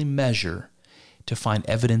literally measure to find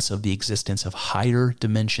evidence of the existence of higher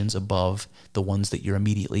dimensions above the ones that are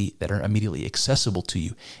immediately accessible to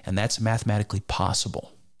you, and that's mathematically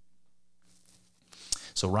possible.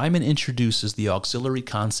 So Riemann introduces the auxiliary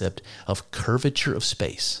concept of curvature of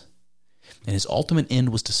space. And his ultimate end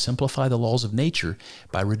was to simplify the laws of nature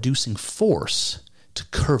by reducing force to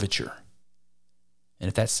curvature. And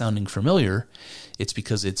if that's sounding familiar, it's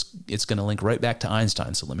because it's going to link right back to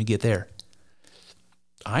Einstein. So let me get there.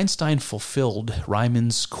 Einstein fulfilled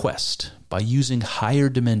Riemann's quest by using higher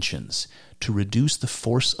dimensions to reduce the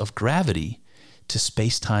force of gravity to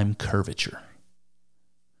space-time curvature.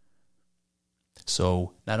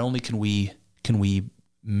 So not only can we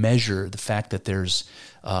measure the fact that there's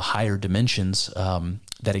higher dimensions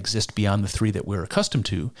that exist beyond the three that we're accustomed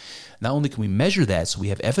to, not only can we measure that so we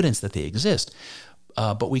have evidence that they exist,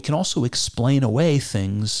 but we can also explain away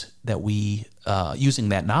things that we, using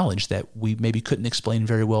that knowledge that we maybe couldn't explain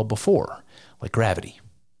very well before, like gravity.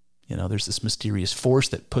 You know, there's this mysterious force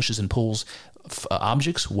that pushes and pulls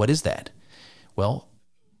objects. What is that? Well,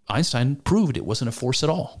 Einstein proved it wasn't a force at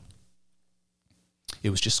all.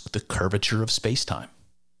 It was just the curvature of space-time.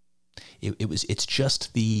 It's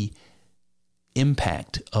just the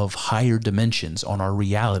impact of higher dimensions on our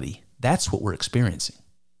reality. That's what we're experiencing.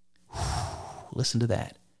 Listen to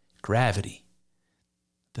that. Gravity.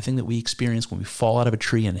 The thing that we experience when we fall out of a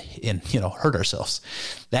tree and hurt ourselves.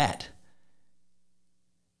 That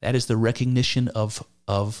is the recognition of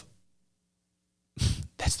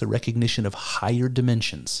that's the recognition of higher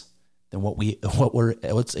dimensions than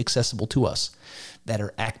what's accessible to us that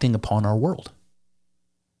are acting upon our world.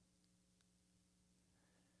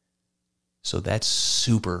 So that's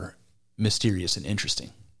super mysterious and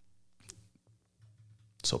interesting.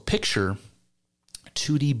 So picture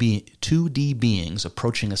 2D beings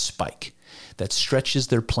approaching a spike that stretches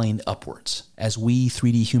their plane upwards as we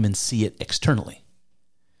 3D humans see it externally.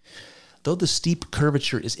 Though the steep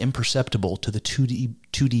curvature is imperceptible to the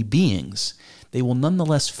 2D beings, they will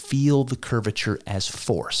nonetheless feel the curvature as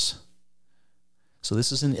force. So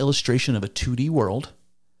this is an illustration of a 2D world,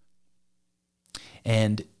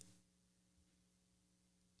 and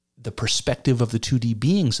the perspective of the 2D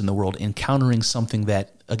beings in the world encountering something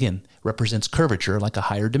that, again, represents curvature, like a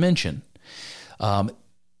higher dimension.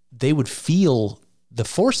 They would feel the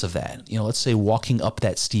force of that. Let's say walking up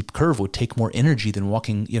that steep curve would take more energy than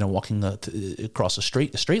walking across a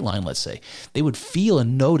straight line, let's say. They would feel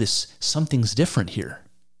and notice something's different here.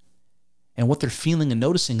 And what they're feeling and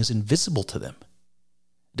noticing is invisible to them.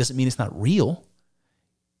 It doesn't mean it's not real.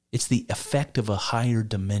 It's the effect of a higher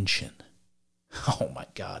dimension. Oh my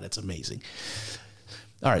God, that's amazing.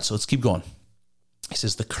 All right, so let's keep going. He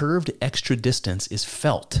says, the curved extra distance is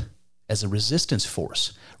felt as a resistance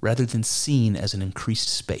force rather than seen as an increased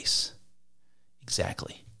space.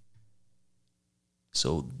 Exactly.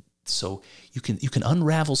 So you can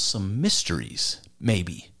unravel some mysteries,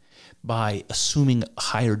 maybe, by assuming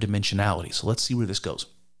higher dimensionality. So let's see where this goes.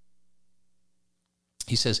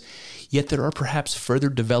 He says, yet there are perhaps further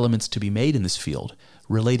developments to be made in this field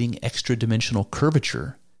relating extra-dimensional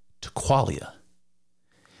curvature to qualia,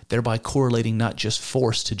 thereby correlating not just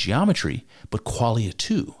force to geometry, but qualia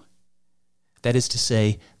too. That is to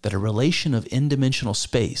say, that a relation of n-dimensional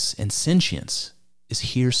space and sentience is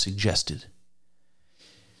here suggested.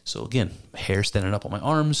 So again, hair standing up on my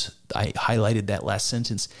arms, I highlighted that last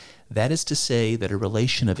sentence. That is to say, that a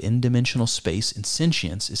relation of n-dimensional space and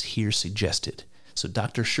sentience is here suggested. So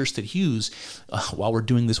Dr. Sherstead Hughes, while we're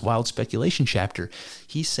doing this wild speculation chapter,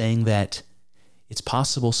 he's saying that it's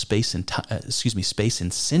possible space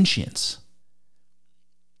and sentience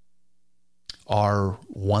are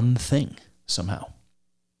one thing somehow.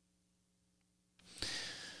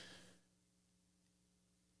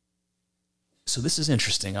 So this is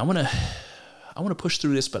interesting. I want to push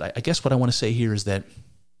through this, but I guess what I want to say here is that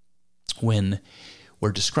when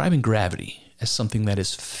we're describing gravity as something that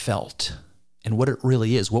is felt, and what it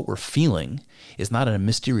really is, what we're feeling, is not a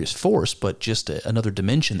mysterious force, but just another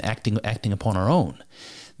dimension acting upon our own.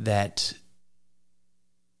 That,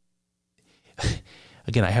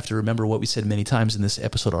 again, I have to remember what we said many times in this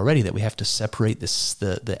episode already, that we have to separate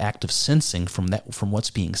the act of sensing from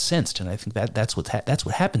what's being sensed. And I think that's what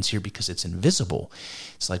happens here, because it's invisible.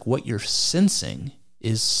 It's like what you're sensing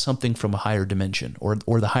is something from a higher dimension, or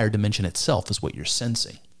the higher dimension itself is what you're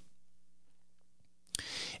sensing.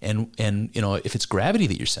 And if it's gravity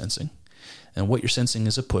that you're sensing, and what you're sensing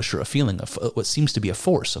is a push or a feeling of what seems to be a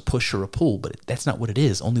force, a push or a pull, but that's not what it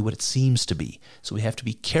is, only what it seems to be. So we have to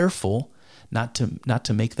be careful not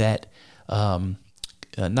to make that,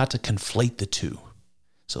 not to conflate the two.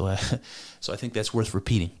 So I think that's worth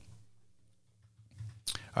repeating.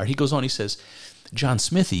 All right, he goes on, he says, John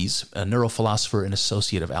Smithies, a neurophilosopher and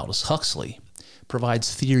associate of Aldous Huxley,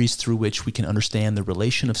 provides theories through which we can understand the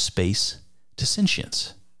relation of space to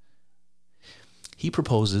sentience. He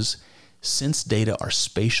proposes sense data are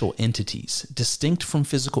spatial entities distinct from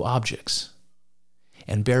physical objects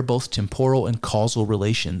and bear both temporal and causal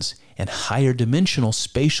relations and higher dimensional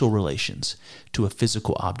spatial relations to a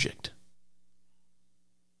physical object.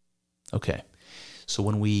 Okay, so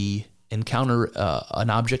when we encounter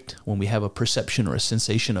an object, when we have a perception or a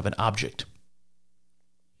sensation of an object,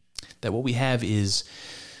 that what we have is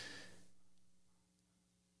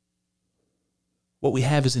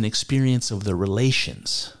an experience of the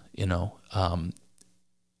relations,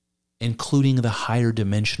 including the higher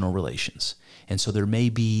dimensional relations. And so there may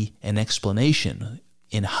be an explanation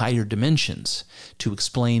in higher dimensions to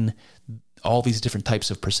explain all these different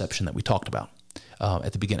types of perception that we talked about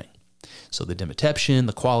at the beginning. So the demoception,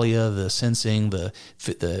 the qualia, the sensing, the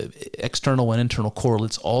external and internal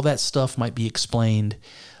correlates, all that stuff might be explained,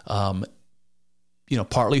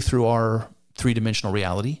 partly through our three-dimensional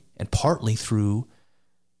reality and partly through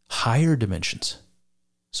higher dimensions.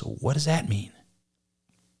 So what does that mean?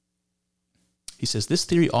 He says this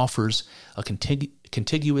theory offers a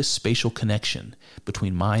contiguous spatial connection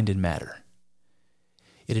between mind and matter.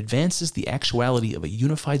 It advances the actuality of a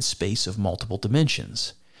unified space of multiple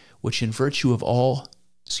dimensions, which in which all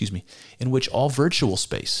virtual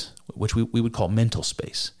space, which we would call mental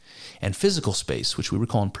space, and physical space, which we would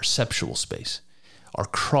call perceptual space, are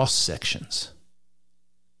cross sections.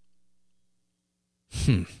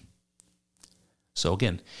 So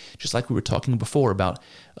again, just like we were talking before about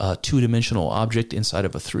a two-dimensional object inside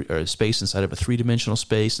of space inside of a three-dimensional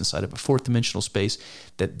space, inside of a fourth-dimensional space,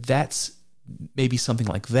 that's maybe something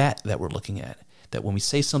like that we're looking at. That when we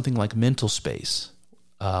say something like mental space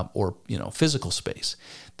or physical space,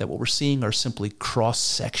 that what we're seeing are simply cross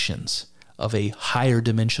sections of a higher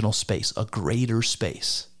dimensional space, a greater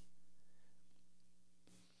space.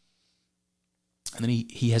 And then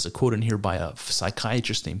he has a quote in here by a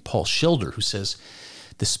psychiatrist named Paul Schilder, who says,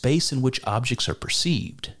 "The space in which objects are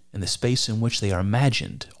perceived and the space in which they are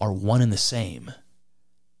imagined are one and the same."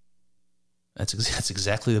 That's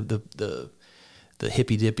exactly the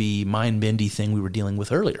hippy-dippy, mind-bendy thing we were dealing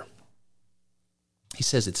with earlier. He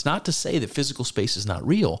says it's not to say that physical space is not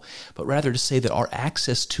real, but rather to say that our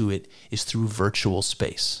access to it is through virtual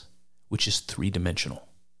space, which is three-dimensional.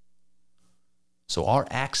 So our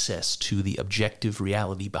access to the objective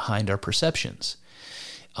reality behind our perceptions,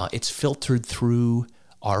 it's filtered through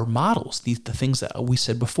our models, the things that we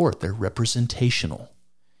said before. They're representational.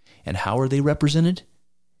 And how are they represented?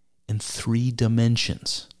 In 3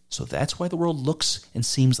 dimensions. So that's why the world looks and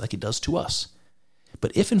seems like it does to us.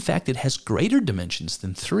 But if in fact it has greater dimensions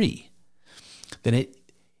than 3, then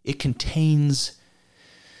it contains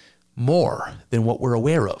more than what we're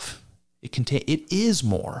aware of. It is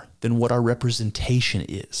more than what our representation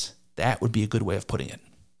is. That would be a good way of putting it.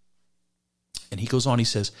 And he goes on, he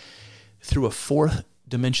says, through a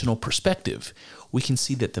 4th-dimensional perspective, we can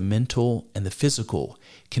see that the mental and the physical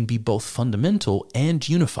can be both fundamental and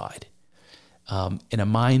unified in a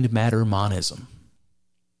mind-matter monism.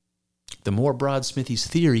 The more broad Smithy's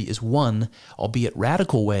theory is one, albeit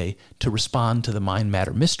radical, way to respond to the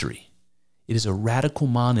mind-matter mystery. It is a radical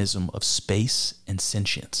monism of space and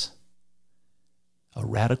sentience. A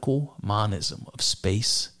radical monism of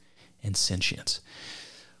space and sentience.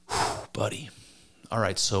 Whew, buddy. All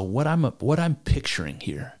right, so what I'm picturing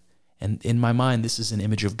here, and in my mind, this is an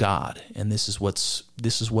image of God, and this is what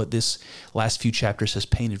this last few chapters has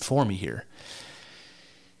painted for me here.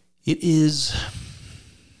 It is,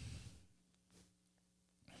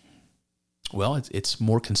 well, it's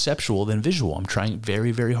more conceptual than visual. I'm trying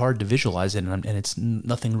very, very hard to visualize it, and it's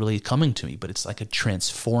nothing really coming to me, but it's like a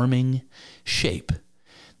transforming shape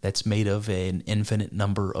that's made of an infinite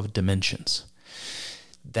number of dimensions.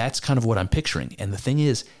 That's kind of what I'm picturing. And the thing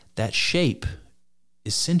is, that shape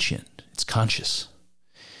is sentient. It's conscious.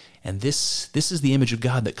 And this is the image of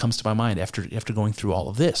God that comes to my mind after going through all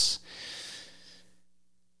of this.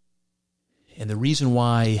 And the reason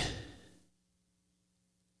why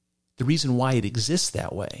it exists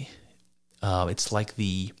that way, it's like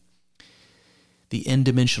the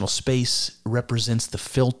n-dimensional space represents the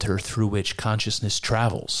filter through which consciousness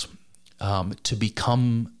travels to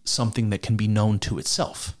become something that can be known to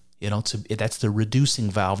itself. That's the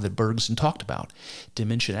reducing valve that Bergson talked about.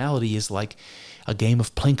 Dimensionality is like a game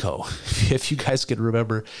of Plinko. If you guys can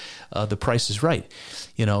remember The Price is Right.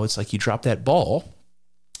 It's like you drop that ball,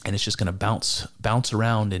 and it's just going to bounce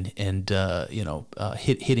around and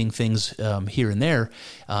hitting things here and there,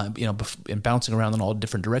 and bouncing around in all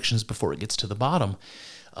different directions before it gets to the bottom.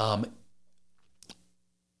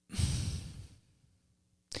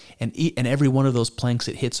 And every one of those planks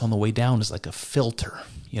it hits on the way down is like a filter,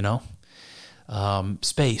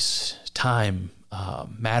 space, time,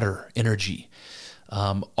 matter, energy.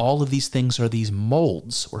 All of these things are these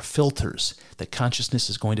molds or filters that consciousness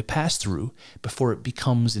is going to pass through before it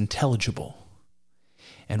becomes intelligible.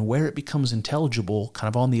 And where it becomes intelligible, kind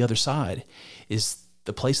of on the other side, is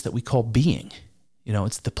the place that we call being.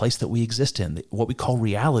 It's the place that we exist in, what we call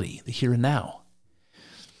reality, the here and now.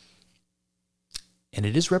 And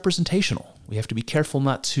it is representational. We have to be careful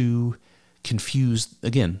not to confuse,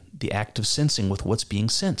 again, the act of sensing with what's being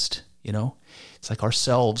sensed. It's like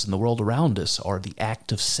ourselves and the world around us are the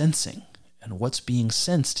act of sensing. And what's being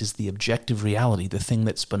sensed is the objective reality, the thing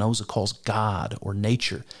that Spinoza calls God or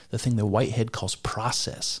nature, the thing that Whitehead calls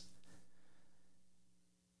process.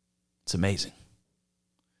 It's amazing.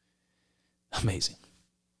 Amazing.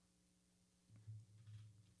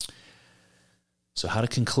 So how to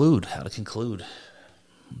conclude?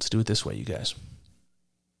 Let's do it this way, you guys.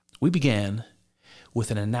 We began with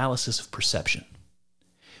an analysis of perception,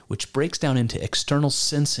 which breaks down into external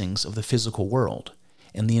sensings of the physical world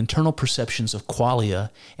and the internal perceptions of qualia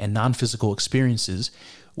and non-physical experiences,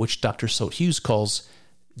 which Dr. Soet-Hughes calls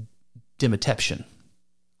demeteption,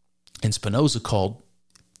 and Spinoza called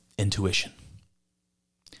intuition.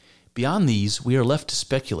 Beyond these, we are left to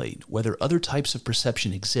speculate whether other types of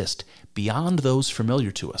perception exist beyond those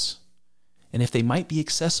familiar to us, and if they might be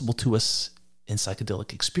accessible to us in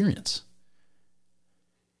psychedelic experience.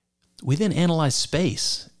 We then analyze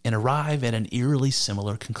space and arrive at an eerily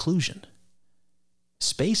similar conclusion.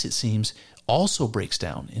 Space, it seems, also breaks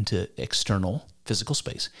down into external physical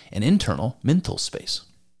space and internal mental space.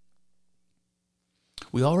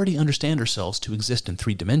 We already understand ourselves to exist in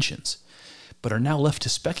 3 dimensions, but are now left to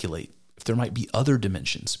speculate if there might be other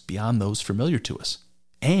dimensions beyond those familiar to us,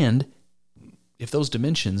 and if those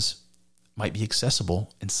dimensions might be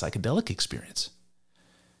accessible in psychedelic experience.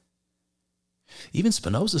 Even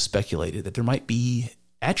Spinoza speculated that there might be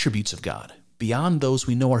attributes of God beyond those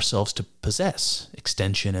we know ourselves to possess,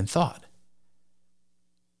 extension and thought.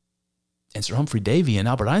 And Sir Humphrey Davy and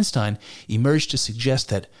Albert Einstein emerged to suggest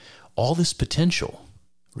that all this potential,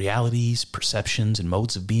 realities, perceptions, and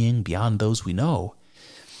modes of being beyond those we know,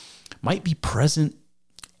 might be present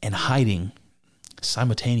and hiding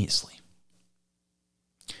simultaneously.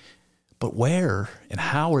 But where and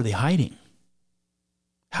how are they hiding?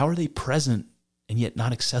 How are they present and yet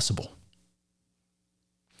not accessible?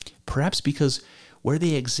 Perhaps because where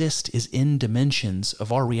they exist is in dimensions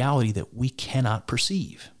of our reality that we cannot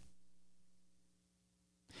perceive.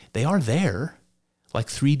 They are there, like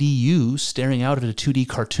 3D you staring out at a 2D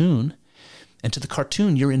cartoon, and to the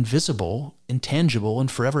cartoon you're invisible, intangible, and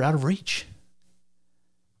forever out of reach.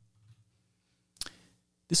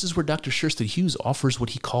 This is where Dr. Schursted Hughes offers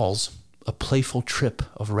what he calls a playful trip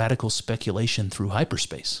of radical speculation through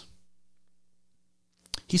hyperspace.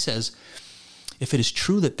 He says, if it is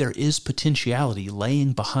true that there is potentiality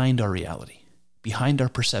laying behind our reality, behind our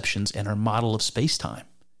perceptions and our model of space-time,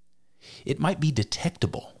 it might be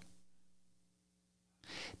detectable.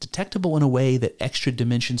 Detectable in a way that extra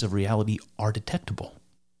dimensions of reality are detectable.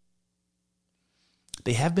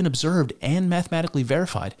 They have been observed and mathematically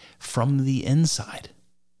verified from the inside.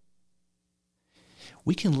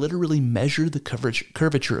 We can literally measure the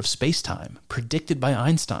curvature of space-time predicted by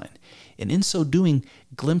Einstein, and in so doing,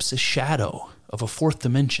 glimpse a shadow of a 4th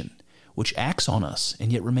dimension, which acts on us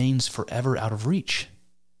and yet remains forever out of reach.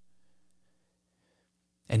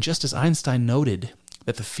 And just as Einstein noted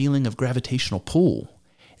that the feeling of gravitational pull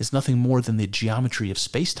is nothing more than the geometry of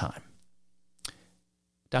space-time,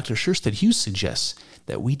 Dr. Schursted Hughes suggests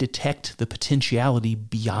that we detect the potentiality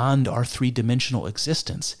beyond our 3-dimensional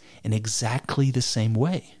existence in exactly the same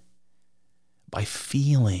way, by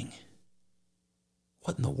feeling.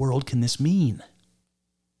 What in the world can this mean?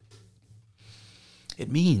 It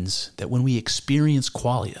means that when we experience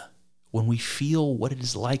qualia, when we feel what it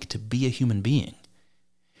is like to be a human being,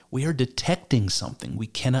 we are detecting something we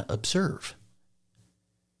cannot observe.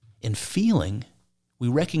 In feeling, we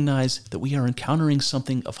recognize that we are encountering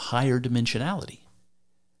something of higher dimensionality,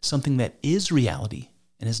 something that is reality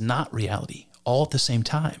and is not reality, all at the same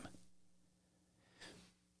time.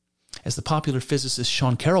 As the popular physicist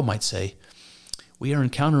Sean Carroll might say, we are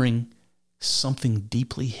encountering something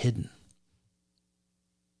deeply hidden.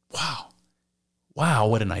 Wow,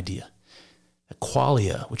 what an idea. The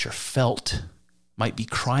qualia, which are felt, might be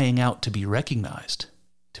crying out to be recognized,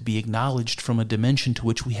 to be acknowledged from a dimension to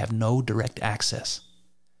which we have no direct access.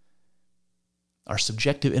 Our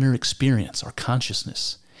subjective inner experience, our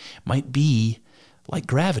consciousness, might be, like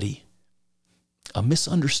gravity, a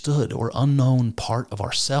misunderstood or unknown part of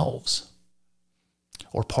ourselves,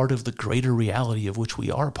 or part of the greater reality of which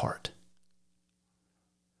we are a part.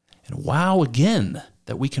 And wow again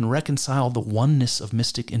that we can reconcile the oneness of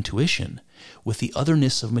mystic intuition with the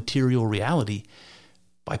otherness of material reality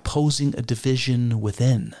by posing a division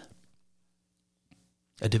within.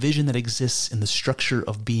 A division that exists in the structure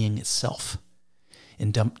of being itself,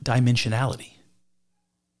 in dimensionality.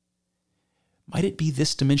 Might it be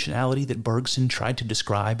this dimensionality that Bergson tried to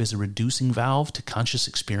describe as a reducing valve to conscious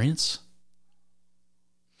experience?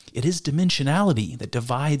 It is dimensionality that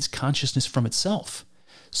divides consciousness from itself,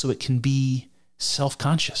 so it can be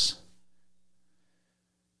self-conscious.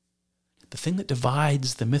 The thing that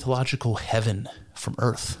divides the mythological heaven from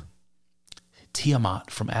earth, Tiamat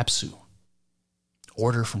from Apsu,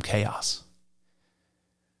 order from chaos.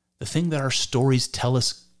 The thing that our stories tell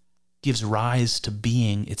us gives rise to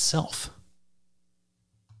being itself.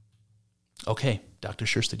 Okay, Dr.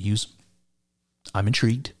 Scherstedt, I'm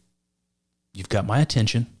intrigued. You've got my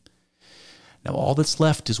attention. Now all that's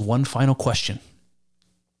left is one final question.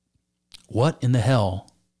 What in the hell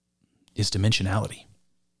is dimensionality?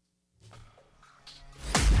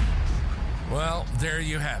 Well, there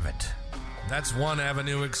you have it. That's one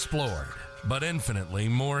avenue explored, but infinitely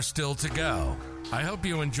more still to go. I hope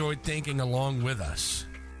you enjoyed thinking along with us.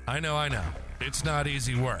 I know. It's not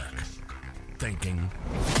easy work. Thinking.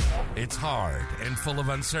 It's hard and full of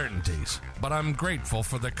uncertainties, but I'm grateful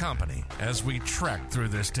for the company as we trek through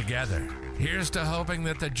this together. Here's to hoping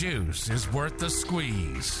that the juice is worth the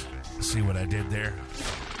squeeze. See what I did there?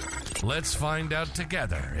 Let's find out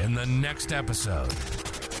together in the next episode.